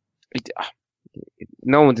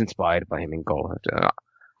 No one's inspired by him in goal.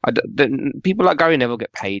 People like Gary Neville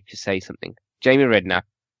get paid to say something. Jamie Redknapp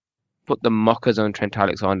put the mockers on Trent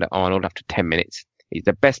Alexander-Arnold after 10 minutes. He's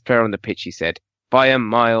the best player on the pitch, he said, by a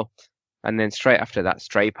mile. And then straight after that,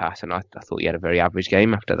 stray pass, and I thought he had a very average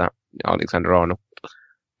game after that, Alexander-Arnold.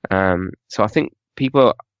 So I think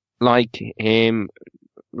people like him,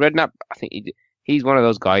 Redknapp, I think he's one of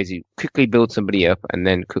those guys who quickly builds somebody up and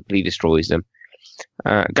then quickly destroys them.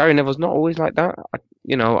 Gary Neville's not always like that.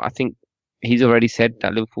 I think he's already said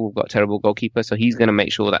that Liverpool have got a terrible goalkeeper, so he's going to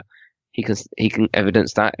make sure that he can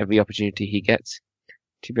evidence that every opportunity he gets.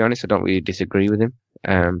 To be honest, I don't really disagree with him,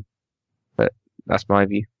 but that's my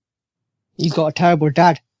view. He's got a terrible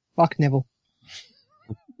dad. Fuck Neville.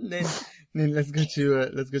 Nin, let's go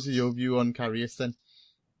to your view on Karius then.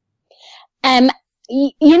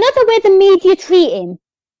 You know the way the media treat him?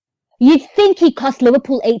 You'd think he cost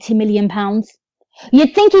Liverpool £80 million.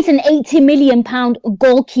 You'd think he's an £80 million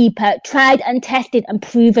goalkeeper, tried and tested and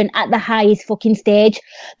proven at the highest fucking stage.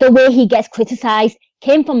 The way he gets criticised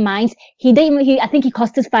came from Mainz. I think he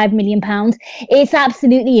cost us £5 million. It's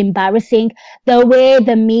absolutely embarrassing the way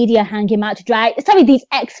the media hang him out to dry. Sorry, these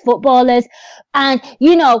ex-footballers. And,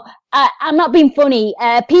 I'm not being funny.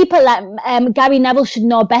 People like Gary Neville should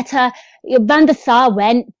know better. Van der Sar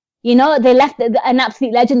went. They left an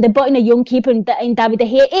absolute legend. They brought in a young keeper in David De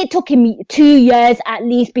Gea. It took him 2 years at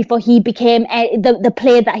least before he became the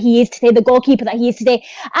player that he is today, the goalkeeper that he is today.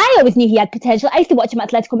 I always knew he had potential. I used to watch him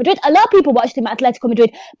at Atletico Madrid. A lot of people watched him at Atletico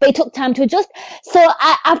Madrid, but it took time to adjust. So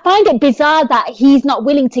I find it bizarre that he's not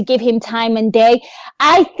willing to give him time and day.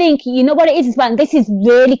 I think, you know what it is as well, and this is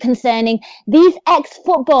really concerning. These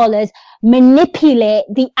ex-footballers manipulate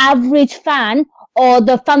the average fan or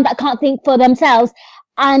the fan that can't think for themselves,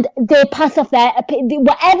 and they pass off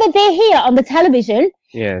whatever they hear on the television.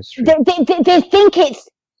 Yeah, it's true. They think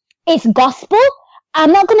it's gospel.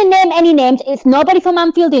 I'm not going to name any names. It's nobody from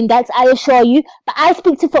Anfield Index, I assure you. But I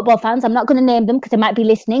speak to football fans. I'm not going to name them because they might be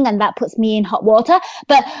listening, and that puts me in hot water.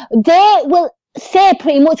 But they will say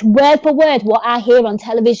pretty much word for word what I hear on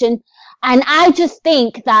television. And I just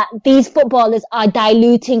think that these footballers are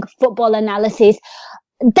diluting football analysis.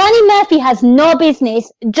 Danny Murphy has no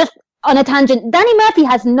business, just on a tangent, Danny Murphy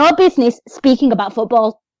has no business speaking about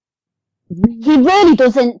football. He really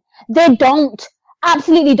doesn't. They don't.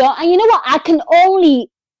 Absolutely don't. And you know what? I can only,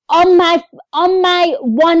 on my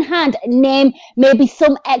one hand, name maybe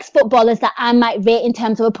some ex-footballers that I might rate in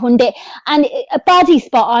terms of a pundit. And Baddy's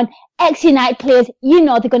spot on. Ex-United players,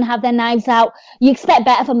 they're going to have their knives out. You expect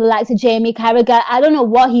better from the likes of Jamie Carragher. I don't know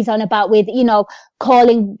what he's on about with,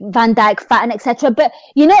 calling Van Dijk fat and etc. But,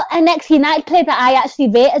 an ex-United player that I actually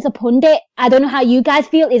rate as a pundit, I don't know how you guys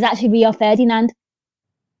feel, is actually Rio Ferdinand.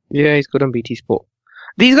 Yeah, he's good on BT Sport.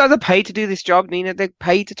 These guys are paid to do this job, Nina. They're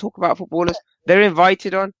paid to talk about footballers. They're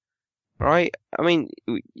invited on, right? I mean,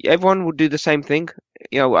 everyone would do the same thing.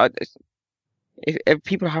 If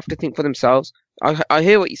people have to think for themselves, I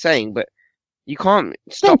hear what you're saying, but you can't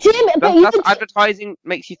stop. That's advertising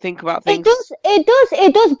makes you think about things.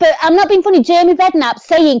 It does. But I'm not being funny. Jamie Redknapp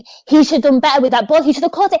saying he should have done better with that ball. He should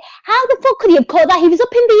have caught it. How the fuck could he have caught that? He was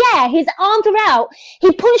up in the air. His arms were out.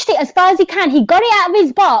 He punched it as far as he can. He got it out of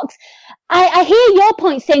his box. I hear your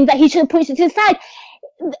point saying that he should have punched it to the side.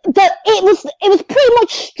 It was pretty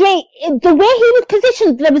much straight. The way he was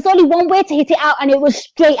positioned, there was only one way to hit it out, and it was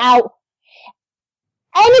straight out.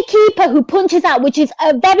 Any keeper who punches out, which is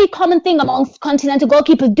a very common thing amongst continental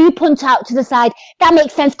goalkeepers, do punch out to the side. That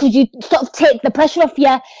makes sense because you sort of take the pressure off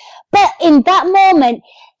you. But in that moment,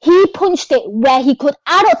 he punched it where he could.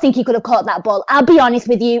 I don't think he could have caught that ball. I'll be honest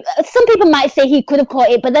with you. Some people might say he could have caught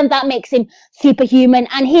it, but then that makes him superhuman.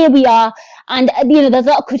 And here we are. And, there's a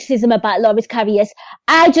lot of criticism about Loris Karius.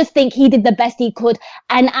 I just think he did the best he could.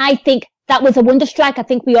 And I think that was a wonder strike. I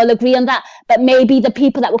think we all agree on that. But maybe the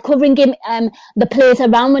people that were covering him, the players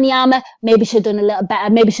around Wanyama, maybe should have done a little better.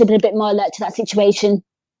 Maybe should have been a bit more alert to that situation.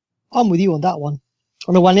 I'm with you on that one.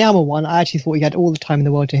 On the Wanyama one, I actually thought he had all the time in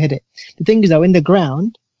the world to hit it. The thing is, though, in the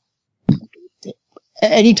ground,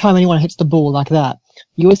 any time anyone hits the ball like that,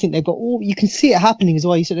 you always think they've got all. You can see it happening as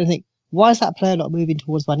well. You sort of think, why is that player not moving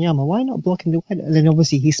towards Wanyama? Why not blocking the way? And then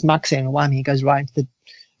obviously he smacks it and whammy, he goes right into the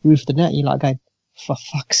roof of the net. You're like going, for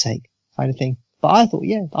fuck's sake, kind of thing. But I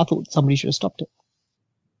thought somebody should have stopped it.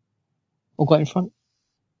 Or got in front.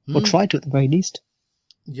 Or tried to at the very least.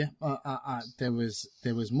 Yeah, there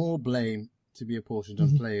was more blame to be apportioned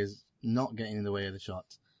on players not getting in the way of the shot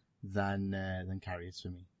than Karius for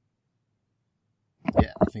me.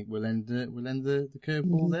 Yeah, I think we'll end the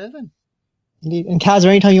curveball there then. Indeed. And Kaz,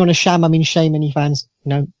 anytime you want to shame any fans,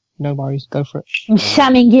 no worries, go for it. I'm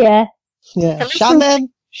shamming, yeah. Yeah, sham them,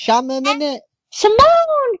 innit?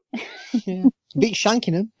 Shimon! Yeah. Beat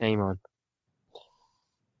shanking them. Shame on.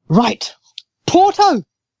 Right. Porto!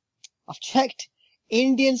 I've checked.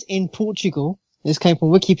 Indians in Portugal, this came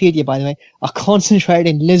from Wikipedia by the way, are concentrated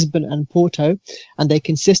in Lisbon and Porto, and they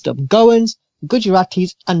consist of Goans,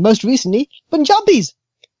 Gujaratis, and most recently, Punjabis.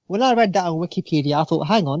 when I read that on Wikipedia, I thought,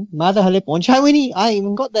 hang on, Mother Halip on Chawini, I ain't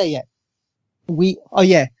even got there yet.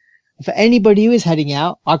 For anybody who is heading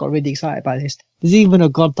out, I got really excited about this. There's even a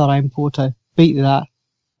Gurdwara in Porto. Beat that.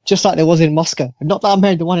 Just like there was in Moscow. Not that I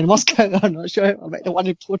made the one in Moscow. I'm not sure if I made the one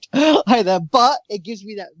in Porto either, but it gives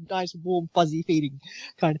me that nice, warm, fuzzy feeling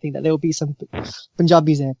kind of thing that there will be some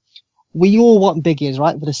Punjabis there. We all want big ears,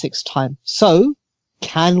 right? For the 6th time. So,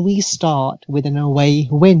 can we start with an away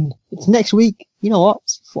win? It's next week. You know what?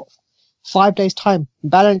 It's 5 days time.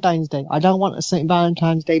 Valentine's Day. I don't want a St.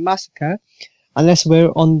 Valentine's Day massacre unless we're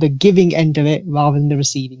on the giving end of it rather than the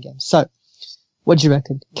receiving end. So, what do you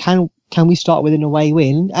reckon? Can we start with an away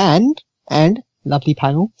win? And, lovely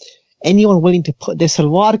panel, anyone willing to put their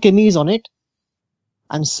salwar kameez on it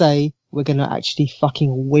and say, we're going to actually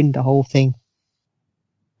fucking win the whole thing?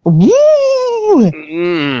 Woo!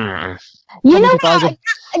 You know what?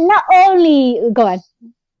 Not only... Go on.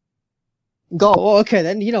 Go. Oh, okay,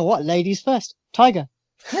 then. You know what? Ladies first. Tiger.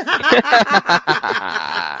 Good.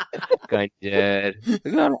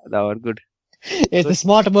 That one good. It's the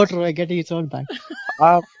smart motorway getting its own back.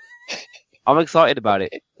 I'm excited about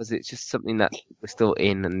it because it's just something that we're still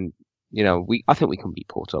in, and I think we can beat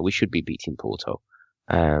Porto. We should be beating Porto.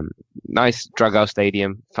 Nice Dragao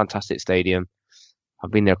Stadium, fantastic stadium.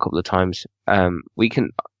 I've been there a couple of times. We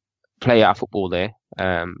can play our football there.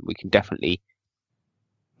 We can definitely,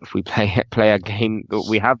 if we play our game that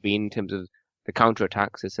we have been in terms of the counter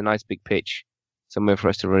attacks. It's a nice big pitch, somewhere for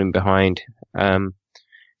us to run in behind.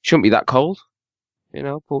 Shouldn't be that cold.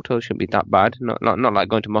 Porto shouldn't be that bad. Not like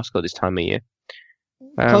going to Moscow this time of year.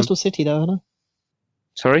 Coastal city though, isn't it?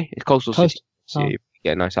 Sorry? It's coastal city. So Oh. you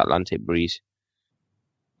get a nice Atlantic breeze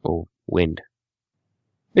or wind.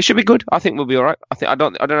 It should be good. I think we'll be alright. I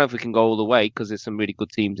don't know if we can go all the way because there's some really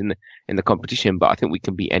good teams in the competition, but I think we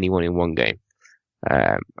can beat anyone in one game.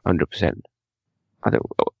 100%. I think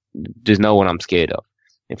there's no one I'm scared of.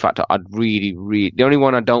 In fact, I'd really, the only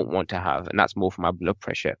one I don't want to have, and that's more for my blood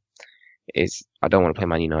pressure, is I don't want to play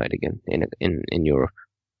Man United again in Europe.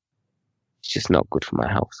 It's just not good for my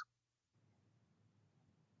health.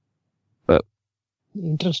 But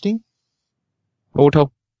Interesting.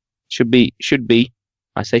 Porto should be.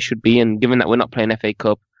 I say should be, and given that we're not playing FA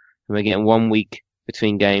Cup and we're getting 1 week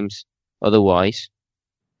between games, otherwise,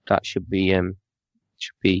 that should be.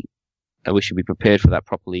 We should be prepared for that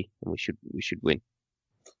properly, and we should win.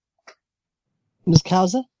 Ms.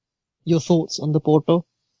 Kauser, your thoughts on the Porto?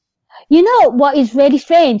 You know what is really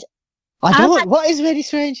strange? What is really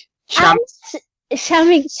strange? Sharing.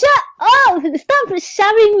 Stop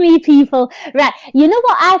sharing me, people. Right. You know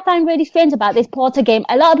what I find really strange about this Porto game?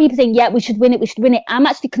 A lot of people saying, yeah, we should win it. I'm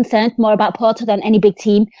actually concerned more about Porto than any big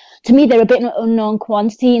team. To me, they're a bit of an unknown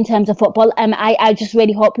quantity in terms of football. I just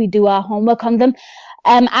really hope we do our homework on them.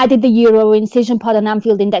 I did the Euro Incision Pod on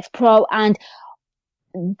Anfield Index Pro, and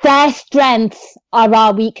their strengths are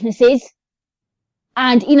our weaknesses.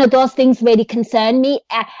 And, those things really concern me.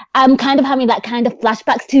 I'm kind of having that kind of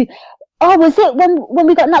flashbacks to, was it when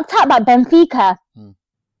we got knocked out by Benfica?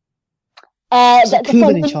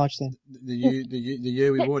 Cuban in charge then? The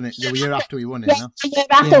year we won it, the year after we won it, yeah, no? the year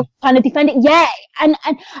after, trying to defend it. Yeah, and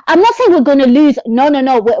I'm not saying we're going to lose. No,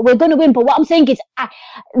 we're going to win. But what I'm saying is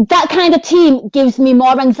that kind of team gives me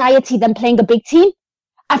more anxiety than playing a big team.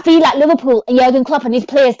 I feel like Liverpool and Jurgen Klopp and his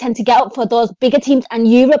players tend to get up for those bigger teams, and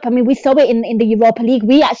Europe. I mean, we saw it in the Europa League.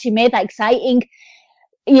 We actually made that exciting.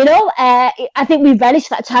 I think we relish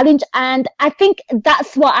that challenge, and I think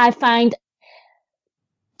that's what I find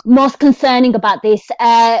most concerning about this.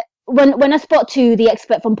 When I spoke to the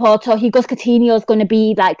expert from Porto, he goes, Coutinho is going to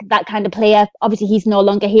be like that kind of player. Obviously, he's no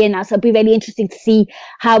longer here now, so it'll be really interesting to see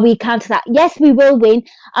how we counter that. Yes, we will win.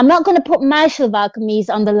 I'm not going to put my Shalvar Kameez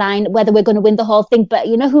on the line, whether we're going to win the whole thing, but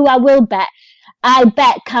you know who I will bet? I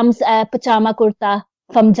bet comes Pajama Kurta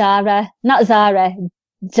from Jara. Not Zara.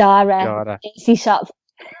 Jara. Desi shop.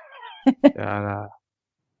 Jara.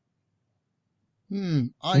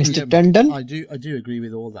 Mr. Dundon? I do agree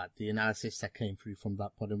with all that, the analysis that came through from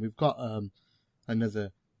that pod. And we've got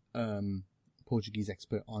another Portuguese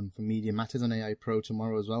expert on for Media Matters on AI Pro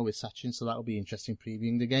tomorrow as well with Sachin, so that'll be interesting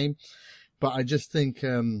previewing the game. But I just think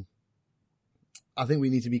I think we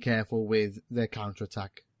need to be careful with their counter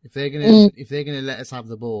attack. If they're gonna let us have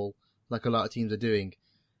the ball like a lot of teams are doing,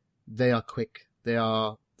 they are quick.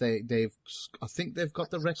 I think they've got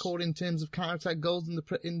the record in terms of counter-attack goals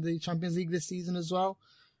in the Champions League this season as well.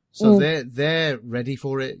 So they're ready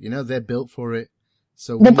for it. They're built for it.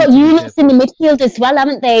 So they've got units in the midfield as well,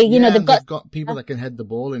 haven't they? You know, they've got people that can head the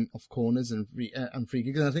ball in off corners and free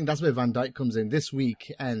kicks. And I think that's where Van Dijk comes in this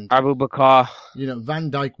week. And Abu Bakar. You know, Van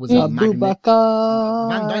Dijk was a magnet.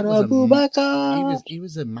 Van Dijk was he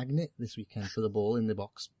was a magnet this weekend for the ball in the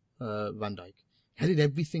box. Van Dijk headed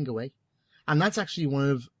everything away, and that's actually one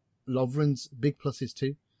of Lovren's big pluses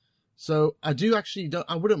too. So I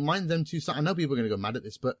wouldn't mind them two. I know people are going to go mad at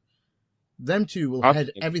this, but them two will head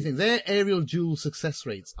everything. Their aerial duel success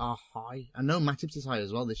rates are high. I know Matip's is high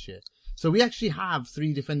as well this year. So we actually have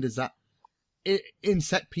three defenders that in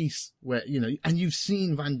set piece where, you know, and you've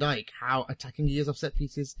seen Van Dijk, how attacking he is off set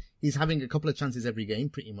pieces. He's having a couple of chances every game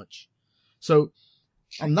pretty much. So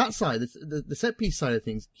on that side, the set piece side of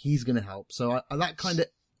things, he's going to help. So that kind of,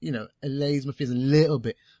 you know, allays my fears a little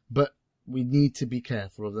bit, but we need to be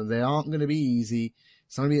careful of them. They aren't going to be easy.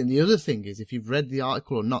 And the other thing is, if you've read the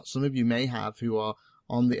article or not, some of you may have who are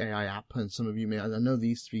on the AI app, and some of you may. I know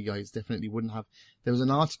these three guys definitely wouldn't have. There was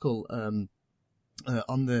an article on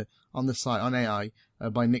the site on AI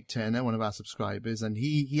by Nick Turner, one of our subscribers, and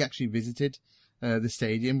he actually visited the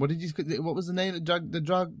stadium. What was the name? Estadio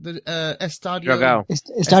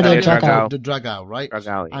Dragao, right?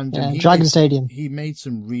 Dragao, yeah. And Dragon Stadium. He made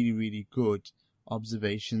some really, really good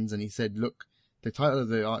observations, and he said, look, the title of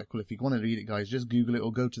the article, if you want to read it, guys, just Google it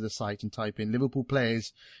or go to the site and type in Liverpool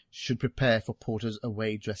players should prepare for Porto's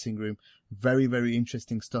away dressing room. Very, very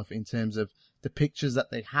interesting stuff in terms of the pictures that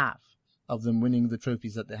they have of them winning the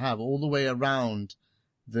trophies that they have all the way around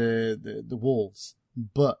the walls.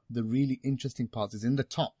 But the really interesting part is in the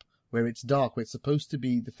top where it's dark, where it's supposed to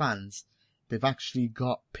be the fans. They've actually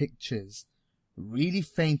got pictures, really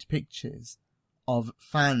faint pictures of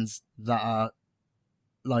fans that are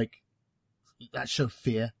that show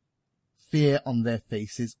fear on their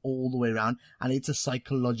faces all the way around. And it's a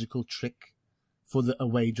psychological trick for the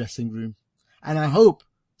away dressing room. And I hope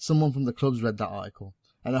someone from the club's read that article.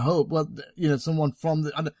 And I hope, someone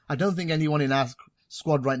from I don't think anyone in our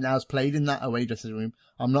squad right now has played in that away dressing room.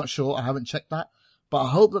 I'm not sure. I haven't checked that, but I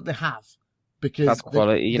hope that they have. Because that's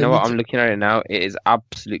quality. You know what? I'm looking at it now. It is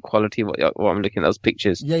absolute quality. What I'm looking at those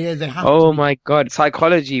pictures. Yeah, they have. Oh my God,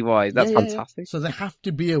 psychology wise, that's fantastic. So they have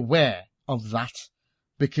to be aware of that,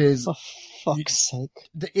 because for fuck's sake,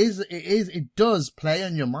 it does play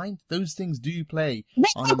on your mind. Those things do play.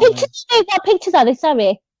 What pictures are they?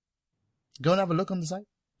 Sorry. Go and have a look on the site.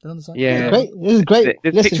 They're on the site. Yeah, great. This is great.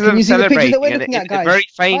 The Listen, pictures can of you them see the picture that we're celebrating, looking at, it's guys? very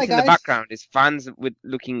faint Hi, in the guys. background. It's fans with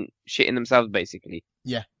looking shitting themselves, basically.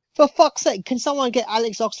 Yeah. For fuck's sake, can someone get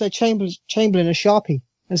Alex Oxlade-Chamberlain a Sharpie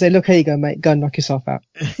and say, look, here you go, mate, go and knock yourself out.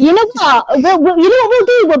 You know what? You know what we'll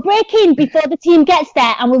do? We'll break in before the team gets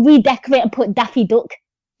there and we'll redecorate and put Daffy Duck.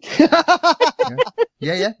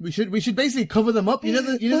 Yeah. We should basically cover them up. You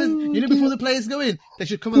know, before the players go in, they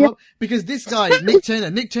should cover them up, because this guy,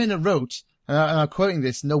 Nick Turner wrote, and I'm quoting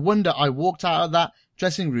this, "No wonder I walked out of that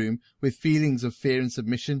dressing room with feelings of fear and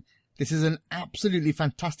submission. This is an absolutely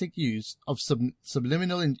fantastic use of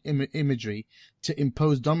subliminal imagery to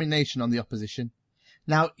impose domination on the opposition."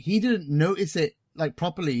 Now, he didn't notice it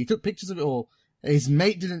properly. He took pictures of it all. His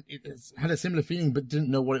mate had a similar feeling, but didn't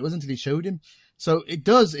know what it was until he showed him. So it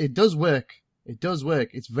does work. It does work.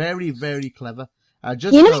 It's very, very clever. I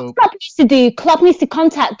just hope. What Klopp needs to do? Klopp needs to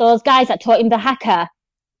contact those guys that taught him the hacker.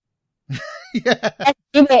 Yeah. Let's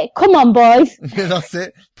do it. Come on, boys. Yeah, that's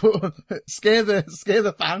it. Scare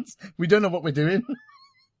the fans. We don't know what we're doing.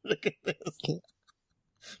 Look at this.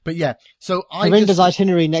 But yeah, so Corinda's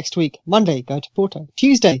itinerary next week. Monday, go to Porto.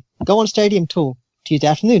 Tuesday, go on stadium tour. Tuesday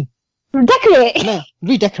afternoon. Decorate. No,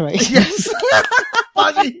 redecorate. Yes.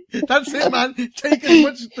 Buddy, that's it, man. Take as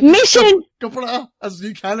much mission as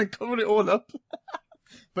you can and cover it all up.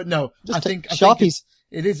 But no, I think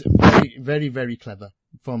it is very, very, very clever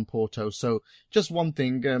from Porto. So just one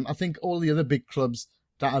thing, I think all the other big clubs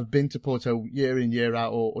that have been to Porto year in, year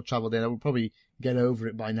out or travelled there will probably get over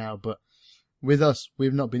it by now. But with us,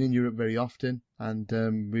 we've not been in Europe very often, and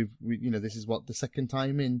this is the second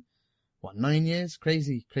time in 9 years?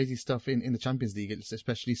 Crazy stuff in the Champions League,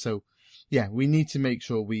 especially. So yeah, we need to make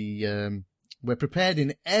sure we're prepared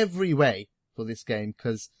in every way for this game,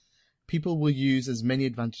 because people will use as many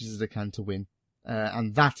advantages as they can to win.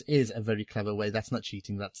 And that is a very clever way. That's not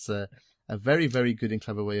cheating. That's a very, very good and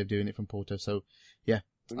clever way of doing it from Porto. So yeah,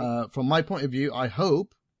 from my point of view, I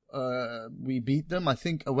hope we beat them. I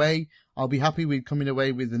think away, I'll be happy with coming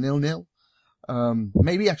away with a 0-0.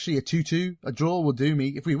 Maybe actually a 2-2. A draw will do me.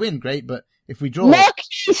 If we win, great. But if we draw, no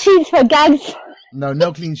clean sheets for gags.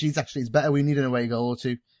 No clean sheets. Actually, it's better. We need an away goal or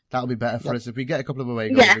two. That'll be better for us. If we get a couple of away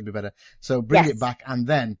goals, it'll be better. So bring it back, and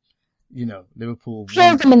then Liverpool.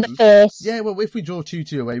 Throw them in the face. Yeah, well, if we draw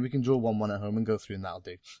 2-2 away, we can draw 1-1 at home and go through, and that'll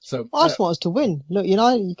do. So I just want us to win. Look, you're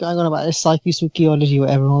going on about this psychology,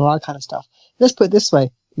 whatever, and all that kind of stuff. Let's put it this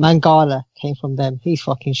way. Mangala came from them. He's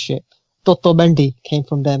fucking shit. Toto Mendy came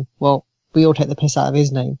from them. Well, we all take the piss out of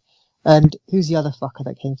his name. And who's the other fucker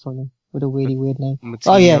that came from them with a really weird name? Moutinho.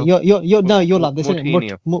 Oh yeah, you'll love this, isn't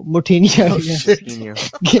it? Moutinho.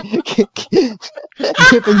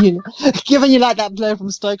 Given you like that player from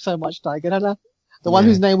Stoke so much, Tiger, I know. The one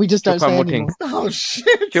whose name we just don't say anymore. Oh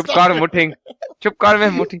shit! Chup kar Moutinho. Chup kar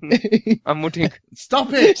mein Moutinho. I'm Moutinho.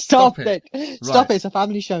 Stop it! Stop it! Stop it! It's a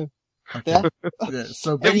family show. Okay. Yeah,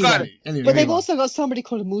 so anyway, but they've also got somebody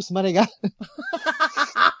called Moose Marega.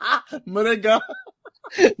 Marega.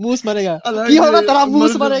 Moose Marega.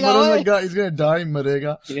 Moose Marega. He's gonna die,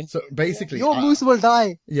 Marega. Yeah. So basically, your Moose will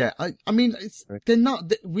die. Yeah, I mean, they're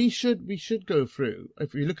not. We should go through.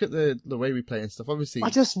 If we look at the way we play and stuff, obviously, I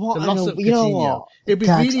just want. The loss of you know Coutinho, what? it'd be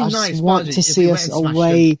Gags, really I nice. just want to see us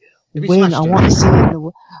away. Win. I want to see.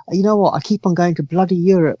 You know what? I keep on going to bloody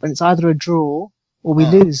Europe, and it's either a draw or we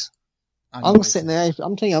lose. I'm sitting there.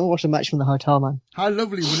 I'm telling you, I'm watching a match from the hotel, man. How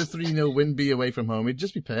lovely would a 3-0 win be away from home? It'd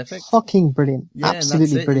just be perfect. Fucking brilliant. Yeah,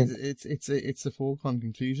 absolutely brilliant. It's a foregone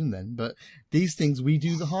conclusion then. But these things we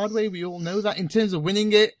do the hard way. We all know that. In terms of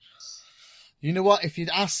winning it, you know what? If you'd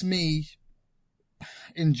asked me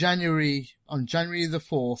on January the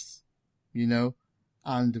 4th,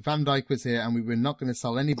 and Van Dijk was here and we were not going to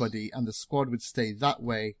sell anybody and the squad would stay that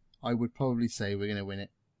way, I would probably say we're going to win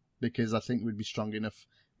it. Because I think we'd be strong enough.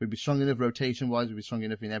 We'd be strong enough rotation-wise. We'd be strong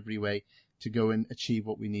enough in every way to go and achieve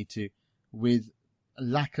what we need to. With a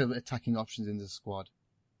lack of attacking options in the squad,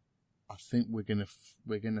 I think we're gonna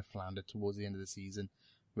flounder towards the end of the season.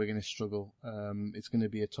 We're gonna struggle. It's gonna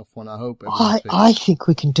be a tough one. I hope. I think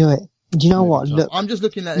we can do it. Do you know what? Look, I'm just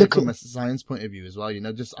looking at it from a science point of view as well.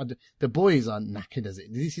 The boys are knackered as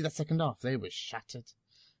it. Did you see that second half? They were shattered.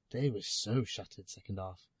 They were so shattered second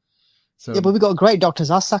half. So, yeah, but we've got great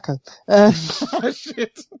doctors. Ask Saka. Oh,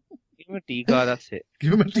 shit. Give him a D-guard, that's it.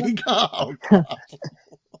 Give him a D-guard.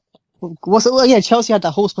 Chelsea had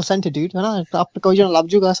that horse placenta, dude. We'll find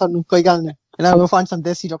some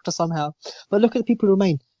Desi doctor somehow. But look at the people who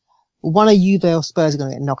remain. One of you there or Spurs are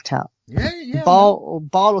going to get knocked out. Yeah. Bale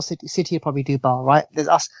or City will probably do Bale, right? There's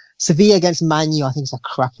us. Sevilla against Man U, I think it's a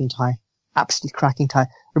cracking tie. Absolutely cracking tie.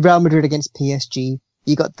 Real Madrid against PSG.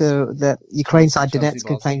 You got the Ukraine side,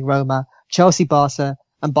 Donetsk playing Roma, Chelsea, Barca,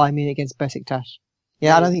 and Bayern Munich against Besiktas.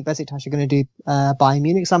 Yeah, I don't think Besiktas are going to do Bayern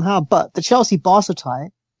Munich somehow, but the Chelsea Barca tie,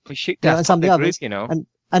 and some of the others,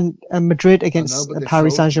 and Madrid against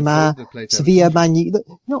Paris Saint-Germain, Sevilla, Man U.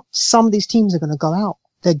 Some of these teams are going to go out.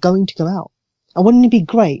 They're going to go out. And wouldn't it be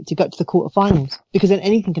great to get to the quarterfinals? Because then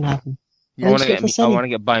anything can happen. I want to get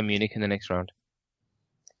Bayern Munich in the next round.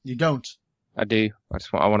 You don't? I do. I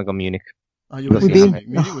want to go Munich. Oh,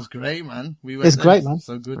 Munich was great, man. It's great, man.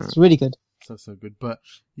 So good. It's really good. So good. But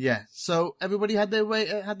yeah, so everybody had their way,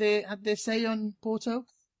 had their say on Porto?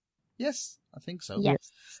 Yes, I think so.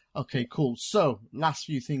 Yes. Okay, cool. So last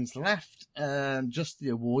few things left. Just the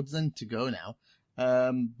awards then to go now.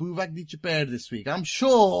 Buvak di Chaper this week. I'm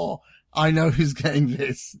sure I know who's getting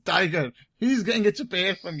this. Tiger, who's getting a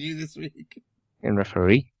Chaper from you this week? In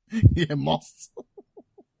referee. Yeah, Moss.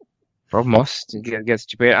 Rob Moss gets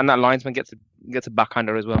Chaper, and that linesman gets a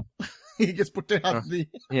backhander as well. He gets Putte Haddi.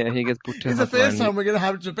 Yeah, he gets Putte Haddi. It's the first time we're going to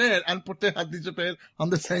have Chaper and Putte Haddi Chaper on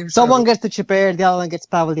the same show. Someone gets the Chaper, the other one gets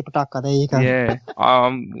Pavel di Pataka. There you go. Yeah.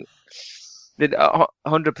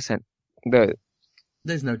 100%.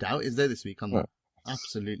 There's no doubt, is there, this week on that?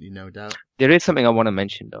 Absolutely no doubt. There is something I want to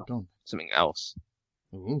mention, though. Go on. Something else.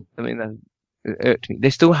 Ooh. Something that irked me.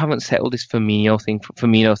 They still haven't settled this Firmino thing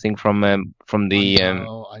from the.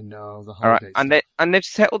 I know the whole. All right, and they've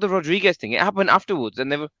settled the Rodriguez thing. It happened afterwards,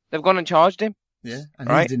 and they've gone and charged him. Yeah,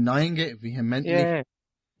 and he's denying it vehemently. Yeah,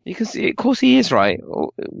 you can see. Of course, he is right.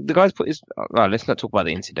 The guy's put his. Well, let's not talk about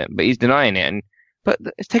the incident, but he's denying it, but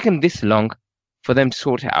it's taken this long for them to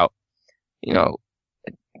sort it out.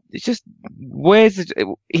 It's just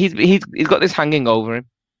he's got this hanging over him,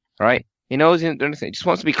 right? He knows anything. He just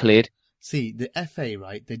wants to be cleared. See, the FA,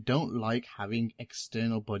 right, they don't like having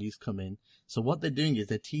external bodies come in. So what they're doing is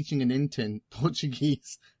they're teaching an intern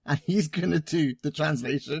Portuguese, and he's going to do the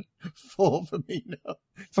translation for Firmino.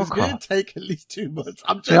 So it's going to take at least 2 months.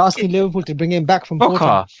 I'm joking. They're asking Liverpool to bring him back from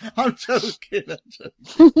Porto. I'm joking.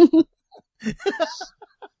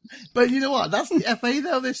 But you know what? That's the FA,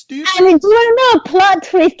 though. They're stupid. And do you know a plot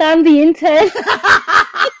twist? I'm the intern.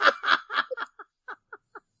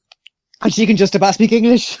 She can just about speak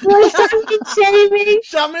English.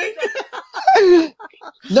 Shaming.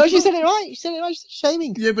 No, she said it right. She said it right. She said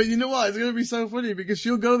shaming. Yeah, but you know what? It's going to be so funny because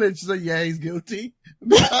she'll go there and she's like, yeah, he's guilty.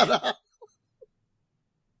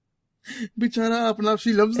 Bichara up, now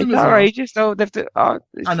she loves him It's as well. outrageous, though. They have to, I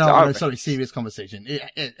know, sorry, serious conversation.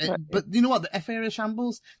 But you know what? The FA are a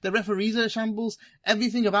shambles. The referees are a shambles.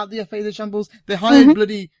 Everything about the FA is a shambles. They hired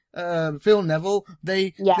bloody Phil Neville.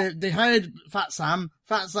 They hired Fat Sam.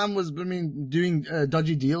 Fat Sam was, doing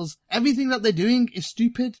dodgy deals. Everything that they're doing is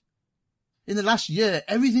stupid. In the last year,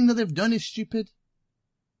 everything that they've done is stupid.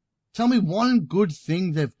 Tell me one good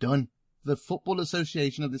thing they've done. The Football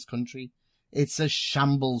Association of this country. It's a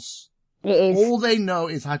shambles. It is. All they know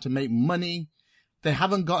is how to make money. They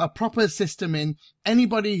haven't got a proper system in.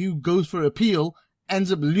 Anybody who goes for appeal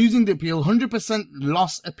ends up losing the appeal, 100%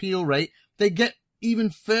 loss appeal rate. They get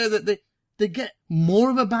even further. They get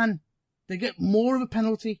more of a ban. They get more of a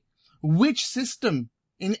penalty. Which system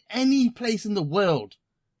in any place in the world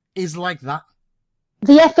is like that?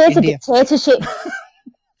 The FA is a dictatorship.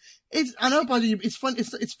 I know, buddy, it's fun.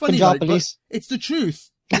 It's funny, Punjab like, but police. it's the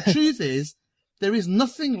truth. The truth is, there is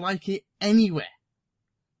nothing like it anywhere.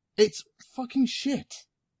 It's fucking shit.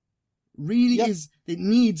 Really is. It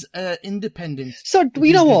needs independent. So,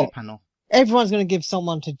 you know what? Panel. Everyone's going to give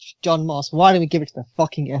someone to John Moss. Why don't we give it to the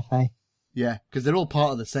fucking FA? Yeah, because they're all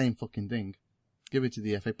part of the same fucking thing. Give it to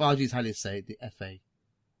the FA. Baji's how do you say it? The FA.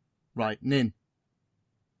 Right, Nin.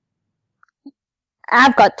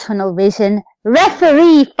 I've got tunnel vision.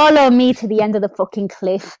 Referee, follow me to the end of the fucking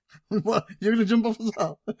cliff. What? You're going to jump off as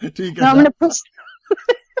well? I'm going to push.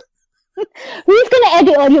 Who's going to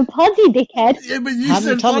edit all your pods, you dickhead? Yeah, but you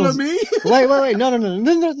said follow me. Wait.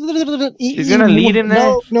 No. She's going to lead him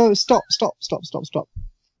there. No, stop.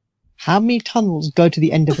 How many tunnels go to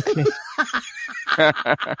the end of the cliff?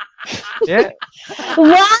 Yeah.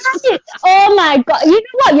 Why? Oh my god. You know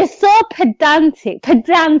what? You're so pedantic,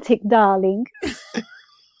 darling.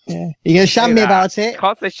 Yeah. You're going to sham me about it?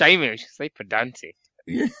 Can't say shaming, she say pedantic.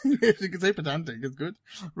 Yeah, you can say pedantic. It's good.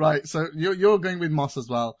 Right, so you're going with Moss as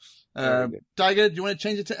well. Tiger, do you want to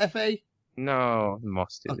change it to FA? No,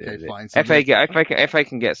 Moss did it. Okay, fine. So FA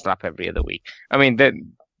can get a slap every other week. I mean, they're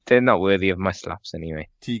not worthy of my slaps anyway.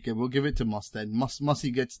 Tika, we'll give it to Moss then.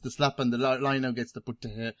 Mossy gets the slap and the Lino gets the put to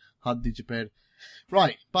her. Haddi Japer.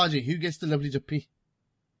 Right, Baji, who gets the lovely Jappi?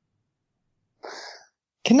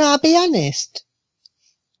 Can I be honest?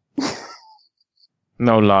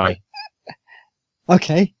 No lie.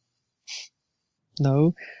 Okay.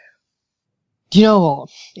 No. Do you know what?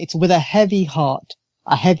 It's with a heavy heart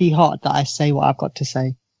that I say what I've got to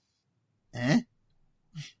say.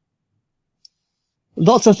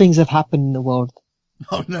 Lots of things have happened in the world.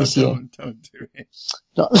 Oh no, don't do it.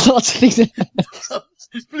 Lots of things.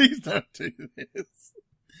 Please don't do this.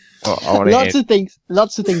 Lots of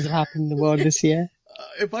things have happened in the world this year.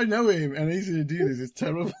 If I know him and he's going to do this, it's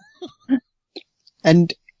terrible.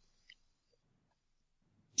 And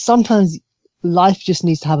sometimes life just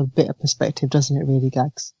needs to have a bit of perspective, doesn't it really,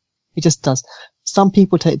 Gags? It just does. Some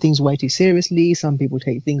people take things way too seriously. Some people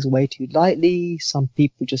take things way too lightly. Some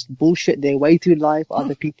people just bullshit their way through life.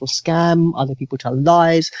 Other people scam. Other people tell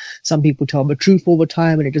lies. Some people tell the truth all the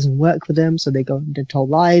time and it doesn't work for them. So they go and tell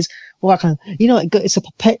lies. All that kind of,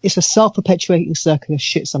 it's a self-perpetuating circle of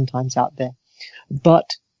shit sometimes out there.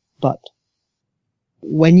 But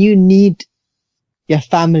when you need your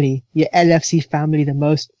family, your LFC family the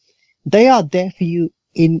most, they are there for you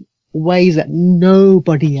in ways that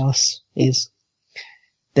nobody else is.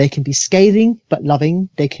 They can be scathing but loving.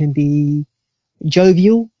 They can be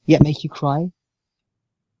jovial yet make you cry.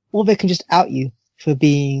 Or they can just out you for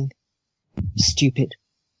being stupid.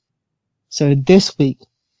 So this week,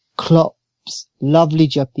 Klopp's lovely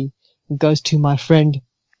Juppy goes to my friend,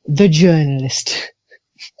 the journalist,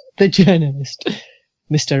 Mr.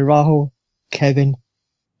 Rahul Kevin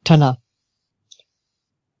Tana.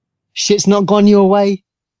 Shit's not gone your way.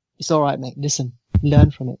 It's alright, mate. Listen,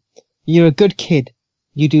 learn from it. You're a good kid.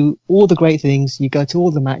 You do all the great things. You go to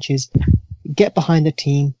all the matches. Get behind the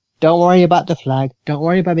team. Don't worry about the flag. Don't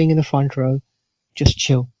worry about being in the front row. Just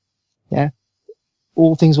chill. Yeah?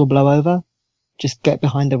 All things will blow over. Just get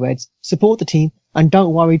behind the Reds. Support the team. And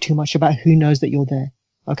don't worry too much about who knows that you're there.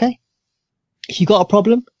 Okay? If you got a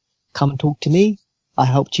problem, come and talk to me. I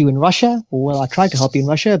helped you in Russia. Well, I tried to help you in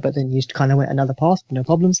Russia, but then you kind of went another path. No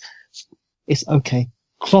problems. It's okay.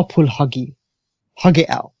 Klopp will hug you. Hug it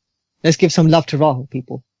out. Let's give some love to Rahul,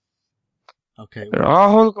 people. Okay.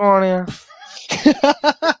 Rahul, go on here.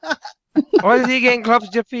 Why is he getting clubs,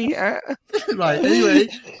 Juppy? Right, anyway,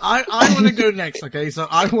 I want to go next, okay? So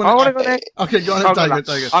I want to go next. Okay, go on,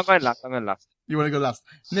 Tiger. I'm going last. You want to go last?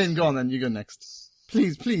 Nin, go on then, you go next.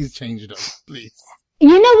 Please change it up, please.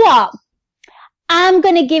 You know what? I'm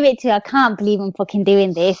gonna give it to, I can't believe I'm fucking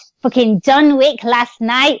doing this. Fucking John Wick last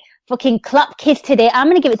night, fucking Klopp kiss today. I'm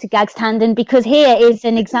gonna give it to Gags Tandon because here is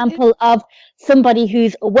an example of somebody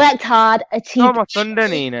who's worked hard, achieved... Oh, my thunder,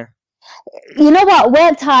 Nina. You know what?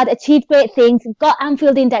 Worked hard, achieved great things, got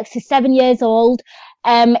Anfield Index to 7 years old.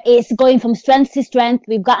 It's going from strength to strength.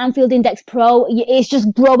 We've got Anfield Index Pro. It's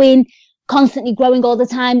just growing, constantly growing all the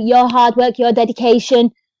time. Your hard work, your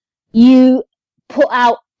dedication. You put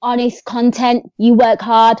out honest content. You work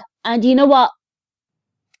hard. And you know what?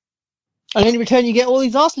 And in return, you get all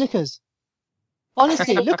these arse lickers.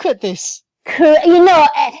 Honestly, look at this. You know,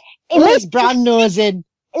 all this brand nose in.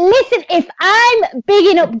 Listen, if I'm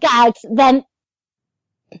bigging up Gags, then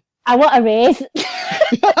I want a raise.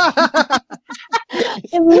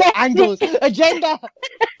 Angles. Agenda.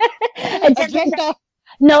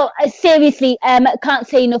 No, seriously, can't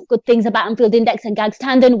say enough good things about Anfield Index, and Gags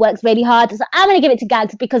Tandon works really hard. So I'm going to give it to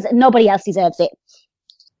Gags because nobody else deserves it.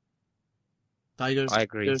 Tigers.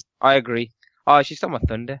 I agree. Oh, she stole my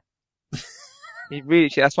thunder.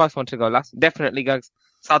 That's why I want to go last. Definitely, Gags.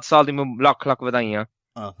 Sad saldi mo block over there.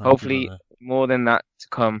 Hopefully more than that to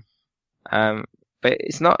come. But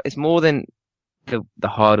it's more than the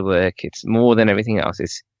hard work. It's more than everything else.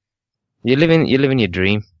 It's you're living your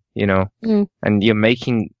dream, you know, and you're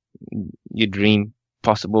making your dream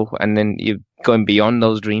possible, and then you're going beyond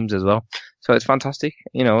those dreams as well. So it's fantastic,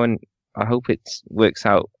 you know, and I hope it works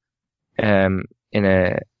out in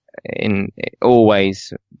all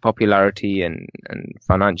ways, popularity and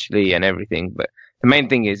financially and everything. But the main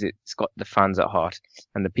thing is it's got the fans at heart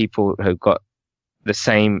and the people who've got the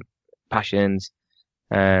same passions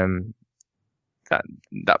that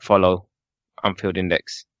follow Anfield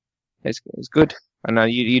Index. It's good,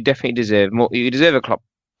 and you definitely deserve more. You deserve a Klopp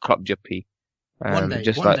Juppy. One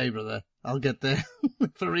day, brother. I'll get there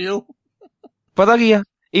for real. But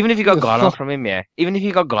even if you got Galan from him, even if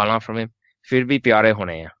you got Galan from him, फिर भी प्यारे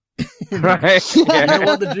होने हैं. Right? You know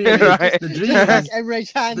what the dream is?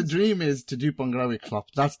 Right. The dream is to do Pangra with Klopp.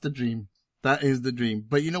 That's the dream. That is the dream.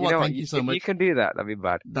 But you know what? Thank you so much. You can do that. That'd be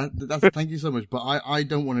bad. Thank you so much. But I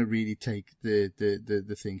don't want to really take the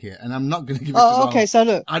thing here, and I'm not going to give it to Mo. Okay, so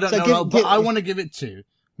look. I don't know, but I want to give it to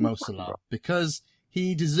Mo Salah because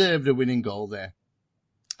he deserved a winning goal there.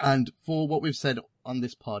 And for what we've said on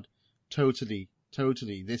this pod, totally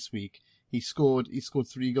this week, he scored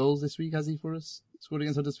 3 goals this week, has he, for us? Scored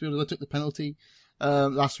against Huddersfield. I took the penalty,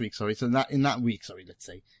 last week, sorry. So in that week, let's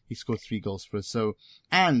say, he scored 3 goals for us. So,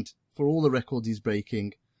 and for all the records he's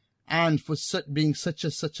breaking, and for being such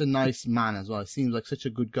a nice man as well. He seems like such a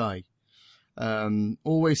good guy.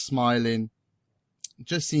 Always smiling.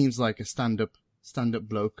 Just seems like a stand-up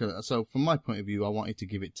bloke. So from my point of view, I wanted to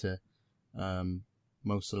give it to,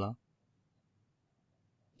 Mo Salah.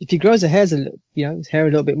 If he grows his hair a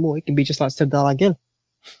little bit more, he can be just like Sardar Gil.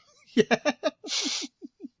 Yeah.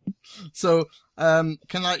 So, can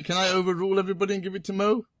I overrule everybody and give it to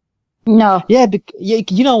Mo? No. Yeah,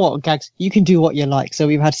 you know what, Gags? You can do what you like. So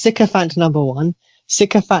we've had Sycophant number 1,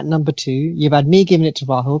 Sycophant number 2. You've had me giving it to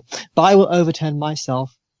Rahul, but I will overturn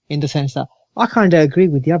myself in the sense that I kind of agree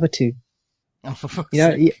with the other two. Oh, for fuck's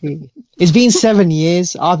sake. It's been 7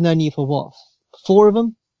 years. I've known you for what? 4 of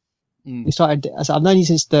them? I've known you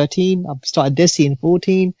since 13. I've started Desi in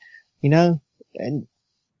 14, and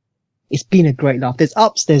it's been a great laugh. There's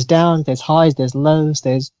ups, there's downs, there's highs, there's lows,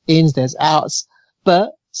 there's ins, there's outs,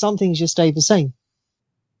 but some things just stay the same.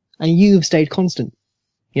 And you've stayed constant.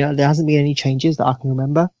 There hasn't been any changes that I can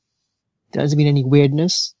remember. There hasn't been any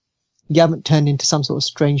weirdness. You haven't turned into some sort of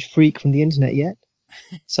strange freak from the internet yet.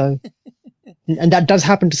 So, and that does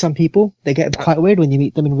happen to some people. They get quite weird when you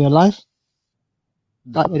meet them in real life.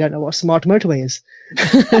 Like they don't know what a smart motorway is.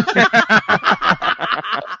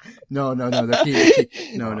 No,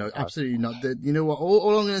 absolutely not. You know what?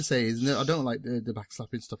 All I'm going to say is, I don't like the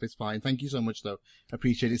backslapping stuff. It's fine. Thank you so much, though.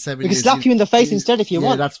 Appreciate it. 7 We can years. slap you in the face instead if you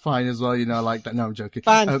want. Yeah, that's fine as well. I like that. No, I'm joking.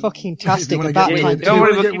 Fan-fucking-tastic. Don't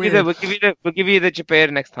worry, we'll give you the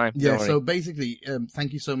Japan next time. Yeah. So basically,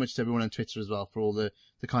 thank you so much to everyone on Twitter as well for all the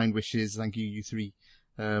kind wishes. Thank you, you three.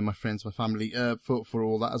 My friends, my family, for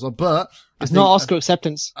all that as well. But it's not Oscar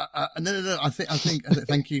acceptance. No. I think,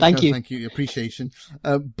 thank you. Thank you. Thank you. Appreciation.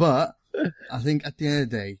 But I think at the end of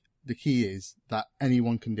the day, the key is that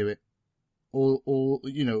anyone can do it.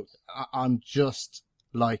 I'm just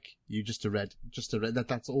like you, just a red.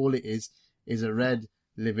 That's all it is a red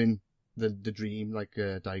living the dream, like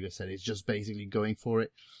Daigo said. It's just basically going for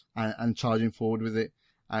it and charging forward with it.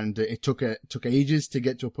 And it took ages to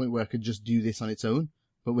get to a point where I could just do this on its own,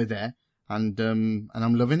 but we're there, and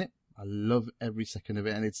I'm loving it. I love every second of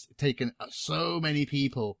it, and it's taken so many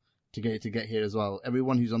people to get here as well.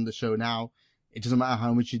 Everyone who's on the show now, it doesn't matter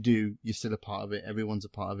how much you do, you're still a part of it. Everyone's a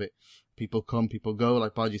part of it. People come, people go,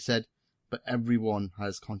 like Baji said, but everyone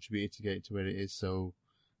has contributed to get it to where it is. So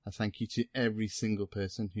I thank you to every single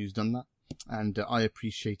person who's done that, and I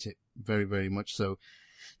appreciate it very, very much. So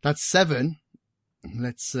that's 7.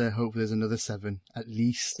 Let's hope there's another 7 at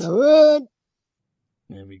least. 7.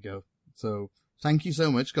 There we go. So thank you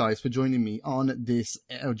so much, guys, for joining me on this,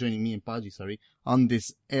 joining me and Baji, on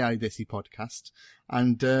this AI Desi podcast.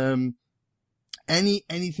 And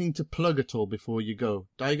anything to plug at all before you go?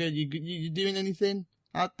 Daigo, you doing anything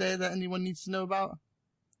out there that anyone needs to know about?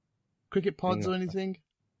 Cricket pods or anything?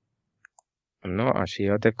 I'm not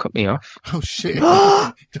actually. They've cut me off. Oh shit!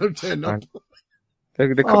 Don't turn up. They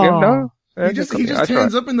cut me off. No. He just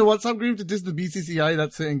turns up in the WhatsApp group to diss the BCCI.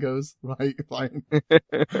 That's it, and goes right, fine,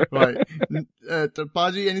 right.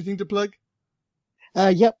 Baji, anything to plug?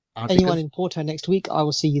 Yep. Anyone in Porto next week, I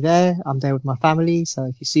will see you there. I'm there with my family, so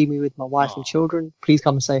if you see me with my wife and children, please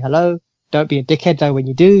come and say hello. Don't be a dickhead though when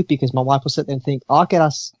you do, because my wife will sit there and think, kind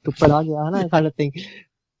of thing.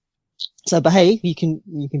 So behave. You can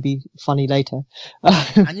be funny later.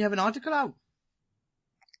 And you have an article out.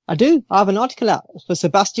 I do. I have an article out for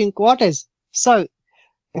Sebastian Guardes. So,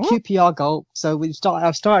 a QPR goal. So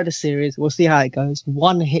I've started a series. We'll see how it goes.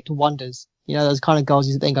 One-hit wonders. You know, those kind of goals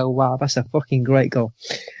you then go, wow, that's a fucking great goal.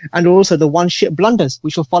 And also the one-shit blunders,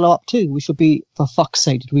 we shall follow up too. We shall be, for fuck's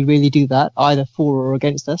sake, did we really do that? Either for or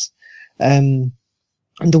against us. And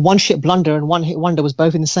the one-shit blunder and one-hit wonder was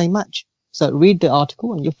both in the same match. So read the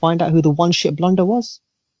article and you'll find out who the one-shit blunder was.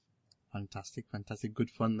 Fantastic. Good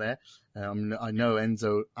fun there. I know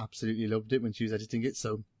Enzo absolutely loved it when she was editing it,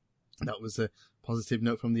 so that was a positive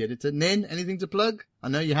note from the editor. Nin, anything to plug? I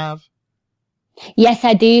know you have. Yes,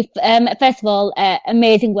 I do. First of all,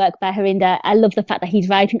 amazing work by Harinder. I love the fact that he's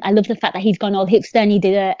writing. I love the fact that he's gone all hipster and he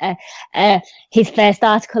did his first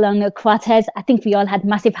article on Quartes. I think we all had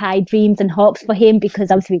massive high dreams and hopes for him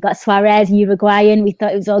because obviously we got Suarez, Uruguayan. We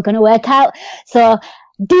thought it was all going to work out. So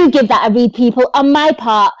do give that a read, people. On my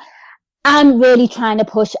part, I'm really trying to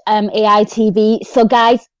push AI TV. So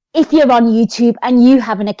guys, if you're on YouTube and you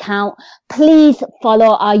have an account, please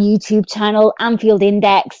follow our YouTube channel, Anfield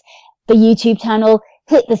Index, the YouTube channel,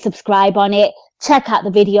 hit the subscribe on it, check out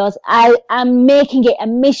the videos. I am making it a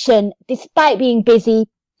mission, despite being busy.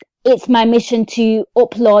 It's my mission to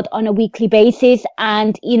upload on a weekly basis.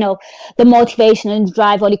 And, you know, the motivation and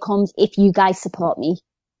drive only comes if you guys support me.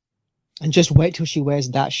 And just wait till she wears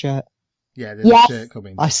that shirt. Yeah, there's a shirt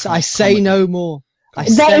coming. I say no more.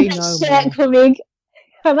 There's a shirt coming.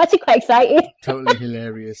 I'm actually quite excited. Totally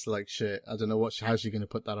hilarious, like shirt. I don't know how she's going to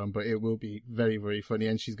put that on, but it will be very, very funny,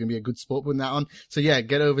 and she's going to be a good sport putting that on. So yeah,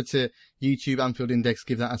 get over to YouTube, Anfield Index,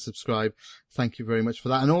 give that a subscribe. Thank you very much for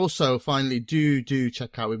that. And also, finally, do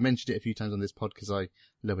check out, we've mentioned it a few times on this pod because I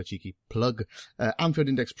love a cheeky plug. Anfield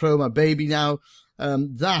Index Pro, my baby now.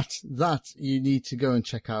 That you need to go and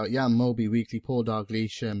check out. Yeah, Moby Weekly, Paul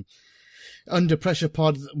Dalglish, Under Pressure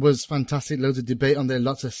Pod was fantastic. Loads of debate on there.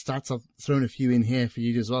 Lots of stats. I've thrown a few in here for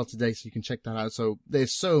you as well today, so you can check that out. So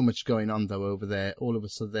there's so much going on though over there. All of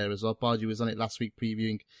us are there as well. Baji was on it last week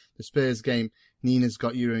previewing the Spurs game. Nina's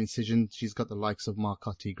got Euro Incision. She's got the likes of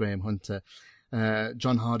Marcotti, Graham Hunter,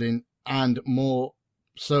 John Harding, and more.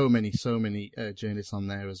 So many journalists on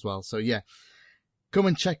there as well. So yeah. Come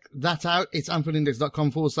and check that out. It's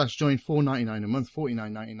AnfieldIndex.com/join, $4.99 a month,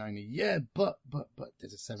 $49.99 a year. But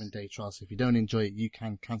there's a 7-day trial. So if you don't enjoy it, you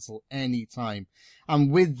can cancel any time. And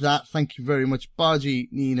with that, thank you very much, Baji,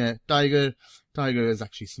 Nina, Daigo. Daigo is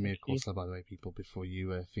actually Samir Khosla, by the way, people, before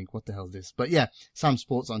you think, what the hell is this? But yeah, Sam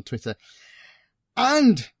Sports on Twitter.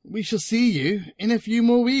 And we shall see you in a few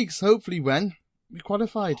more weeks, hopefully when we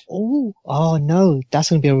qualified. Oh no,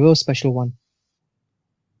 that's going to be a real special one.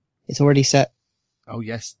 It's already set. Oh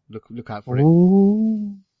yes, look out for it.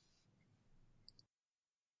 Ooh.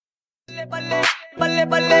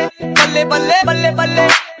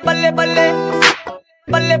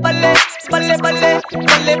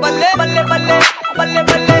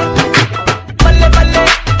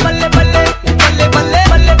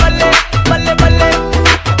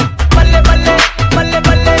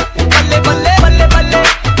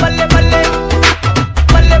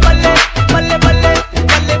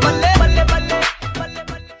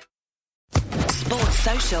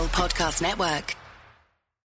 Podcast Network.